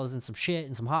get ourselves in some shit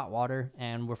and some hot water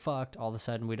and we're fucked. All of a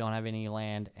sudden we don't have any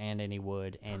land and any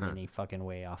wood and any fucking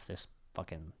way off this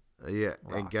fucking rock.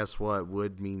 And guess what?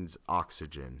 Wood means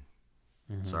oxygen.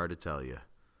 Sorry to tell you.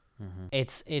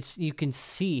 It's you can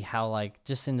see how, like,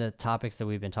 just in the topics that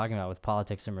we've been talking about with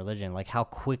politics and religion, like how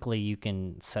quickly you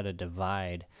can set a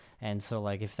divide. And so,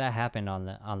 like, if that happened on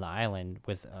the island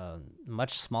with a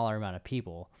much smaller amount of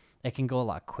people, it can go a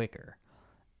lot quicker.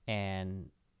 And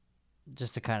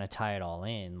just to kind of tie it all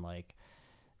in, like,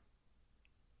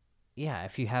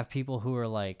 if you have people who are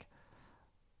like,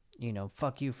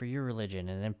 fuck you for your religion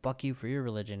and then fuck you for your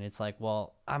religion, it's like,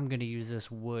 well, I'm gonna use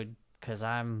this wood because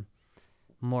I'm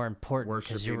more important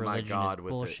because your religion is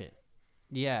bullshit.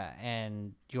 Yeah,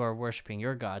 and you're worshiping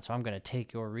your God, so I'm going to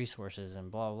take your resources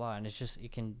and blah, blah. And it's just,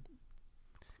 it can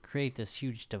create this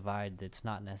huge divide that's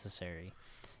not necessary.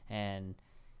 And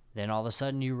then all of a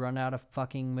sudden you run out of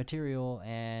fucking material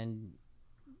and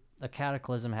a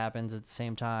cataclysm happens at the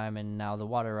same time, and now the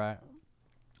water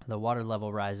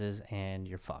level rises and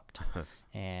you're fucked.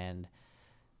 And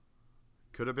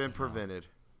could have been prevented.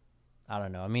 I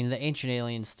don't know. I mean, the ancient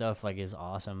alien stuff, like, is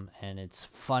awesome and it's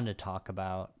fun to talk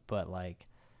about, but like,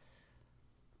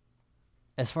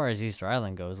 as far as Easter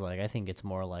Island goes, like, I think it's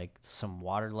more like some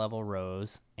water level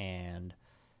rose and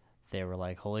they were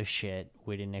like, holy shit,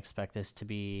 we didn't expect this to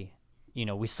be,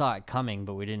 we saw it coming,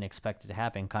 but we didn't expect it to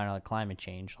happen, kind of like climate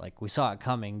change. Like, we saw it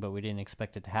coming, but we didn't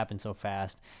expect it to happen so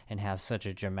fast and have such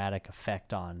a dramatic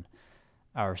effect on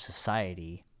our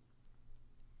society.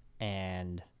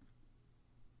 And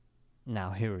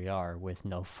now here we are with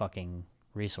no fucking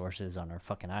resources on our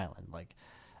fucking island. Like,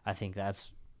 I think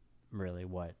that's really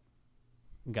what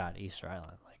got Easter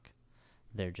Island. Like,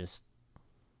 they're just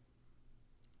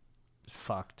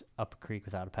fucked up a creek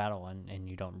without a paddle, and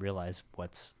you don't realize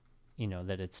what's,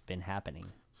 that it's been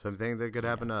happening. Something that could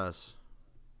happen to us.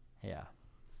 Yeah.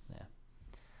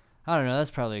 I don't know. That's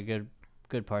probably a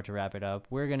good part to wrap it up.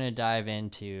 We're going to dive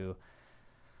into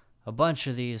a bunch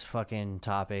of these fucking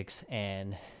topics,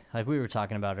 and like we were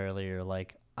talking about earlier,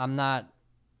 like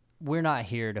we're not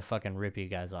here to fucking rip you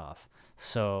guys off.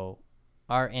 So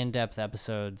our in-depth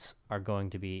episodes are going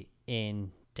to be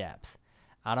in-depth.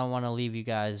 I don't want to leave you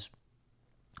guys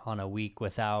on a week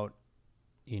without,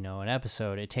 an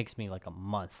episode. It takes me like a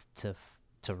month to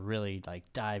really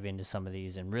like dive into some of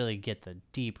these and really get the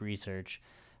deep research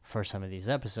for some of these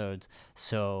episodes.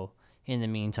 So in the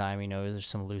meantime, there's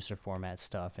some looser format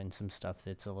stuff and some stuff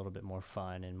that's a little bit more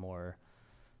fun and more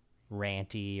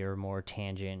ranty or more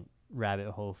tangent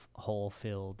rabbit hole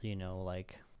filled,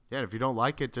 like. Yeah, if you don't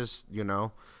like it, just,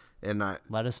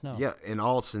 let us know. Yeah, in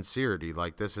all sincerity,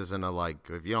 like, this isn't a, like,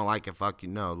 if you don't like it, fuck you,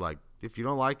 no. Like, if you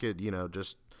don't like it,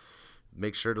 just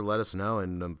make sure to let us know,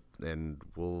 and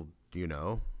we'll,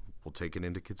 we'll take it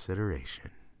into consideration.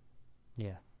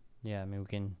 Yeah. I mean,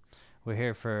 we're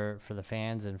here for the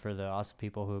fans and for the awesome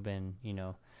people who have been,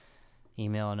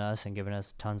 emailing us and giving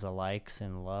us tons of likes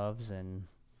and loves and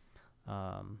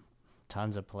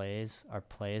tons of plays. Our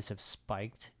plays have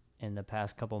spiked in the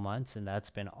past couple months, and that's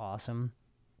been awesome.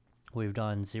 We've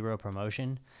done 0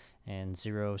 promotion and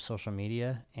 0 social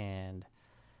media, and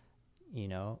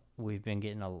we've been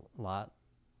getting a lot,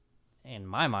 in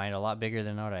my mind, a lot bigger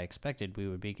than what I expected we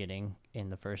would be getting in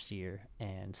the first year.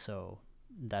 And so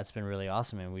that's been really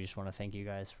awesome, and we just want to thank you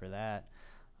guys for that.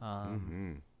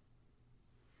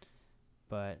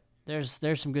 But there's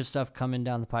some good stuff coming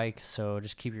down the pike, so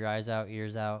just keep your eyes out,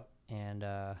 ears out, and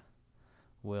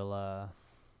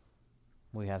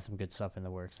we have some good stuff in the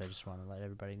works. I just want to let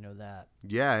everybody know that.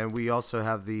 Yeah, and we also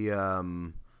have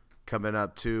the coming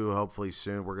up too, hopefully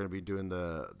soon, we're going to be doing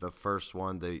the first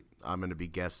one that I'm going to be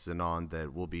guesting on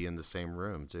that will be in the same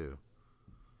room too.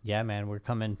 Yeah, man, we're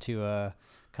coming to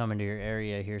your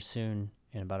area here soon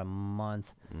in about a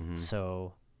month.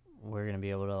 So we're going to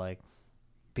be able to like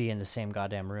be in the same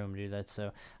goddamn room, dude. That's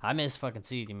so I miss fucking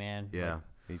CD, man. Yeah, like,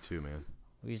 me too, man.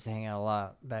 We used to hang out a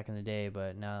lot back in the day,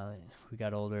 but now we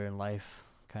got older and life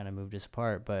kind of moved us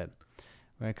apart. But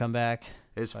we're going to come back.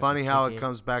 It's funny how it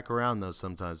comes back around though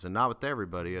sometimes, and not with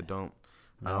everybody. I don't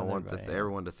want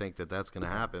everyone to think that that's going to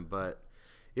happen, but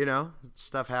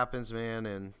stuff happens, man,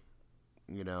 and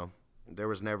there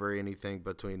was never anything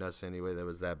between us anyway that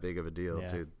was that big of a deal,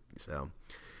 too. So,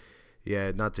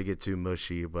 yeah, not to get too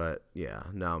mushy, but yeah,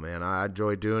 no, man, I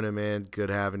enjoy doing it, man. Good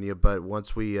having you. But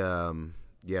once we,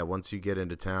 once you get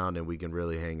into town and we can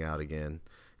really hang out again,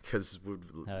 because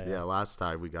last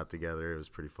time we got together, it was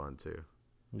pretty fun too.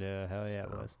 Yeah, hell yeah,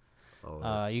 it was.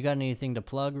 You got anything to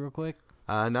plug real quick?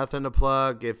 Nothing to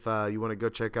plug. If you want to go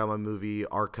check out my movie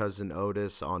Our Cousin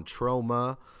Otis on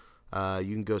Troma,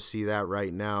 you can go see that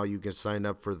right now. You can sign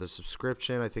up for the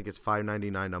subscription. I think it's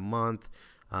 $5.99 a month.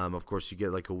 Of course, you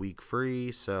get like a week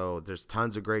free. So there's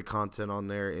tons of great content on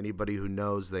there. Anybody who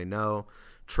knows, they know.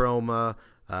 Troma,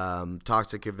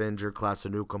 Toxic Avenger, Class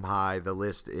of Nukem High. The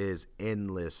list is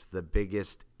endless. The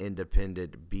biggest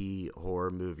independent B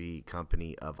horror movie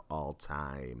company of all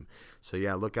time. So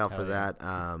yeah, look out for that.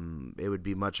 It would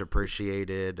be much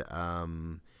appreciated. I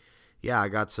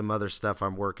got some other stuff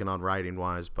I'm working on writing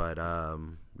wise, but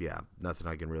nothing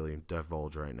I can really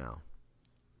divulge right now.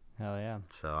 Hell yeah.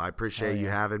 So I appreciate you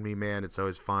having me, man. It's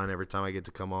always fun every time I get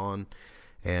to come on.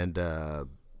 And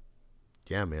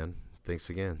man,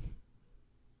 thanks again.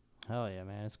 Hell yeah,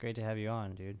 man. It's great to have you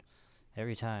on, dude.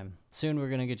 Every time. Soon we're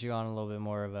going to get you on a little bit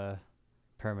more of a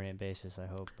permanent basis, I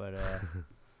hope. But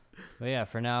but yeah,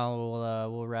 for now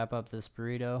we'll wrap up this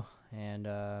burrito,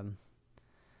 and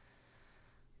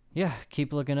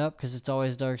keep looking up because it's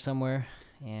always dark somewhere.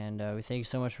 And we thank you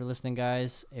so much for listening,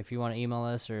 guys. If you want to email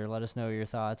us or let us know your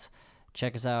thoughts,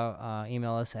 check us out.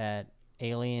 Email us at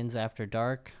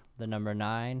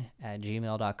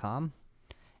aliensafterdark9@gmail.com.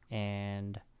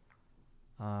 And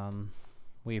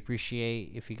we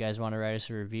appreciate if you guys want to write us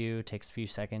a review. It takes a few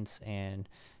seconds, and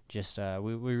just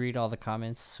we read all the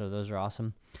comments, so those are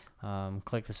awesome.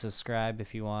 Click the subscribe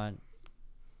if you want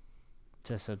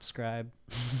to subscribe.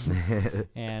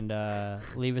 And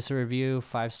leave us a review.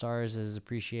 5 stars is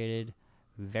appreciated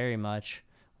very much.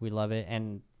 We love it,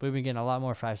 and we've been getting a lot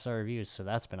more 5-star reviews, so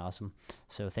that's been awesome.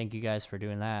 So thank you guys for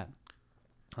doing that.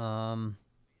 But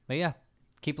yeah,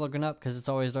 keep looking up because it's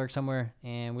always dark somewhere,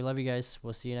 and we love you guys.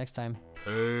 We'll see you next time.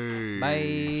 Hey.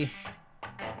 Bye.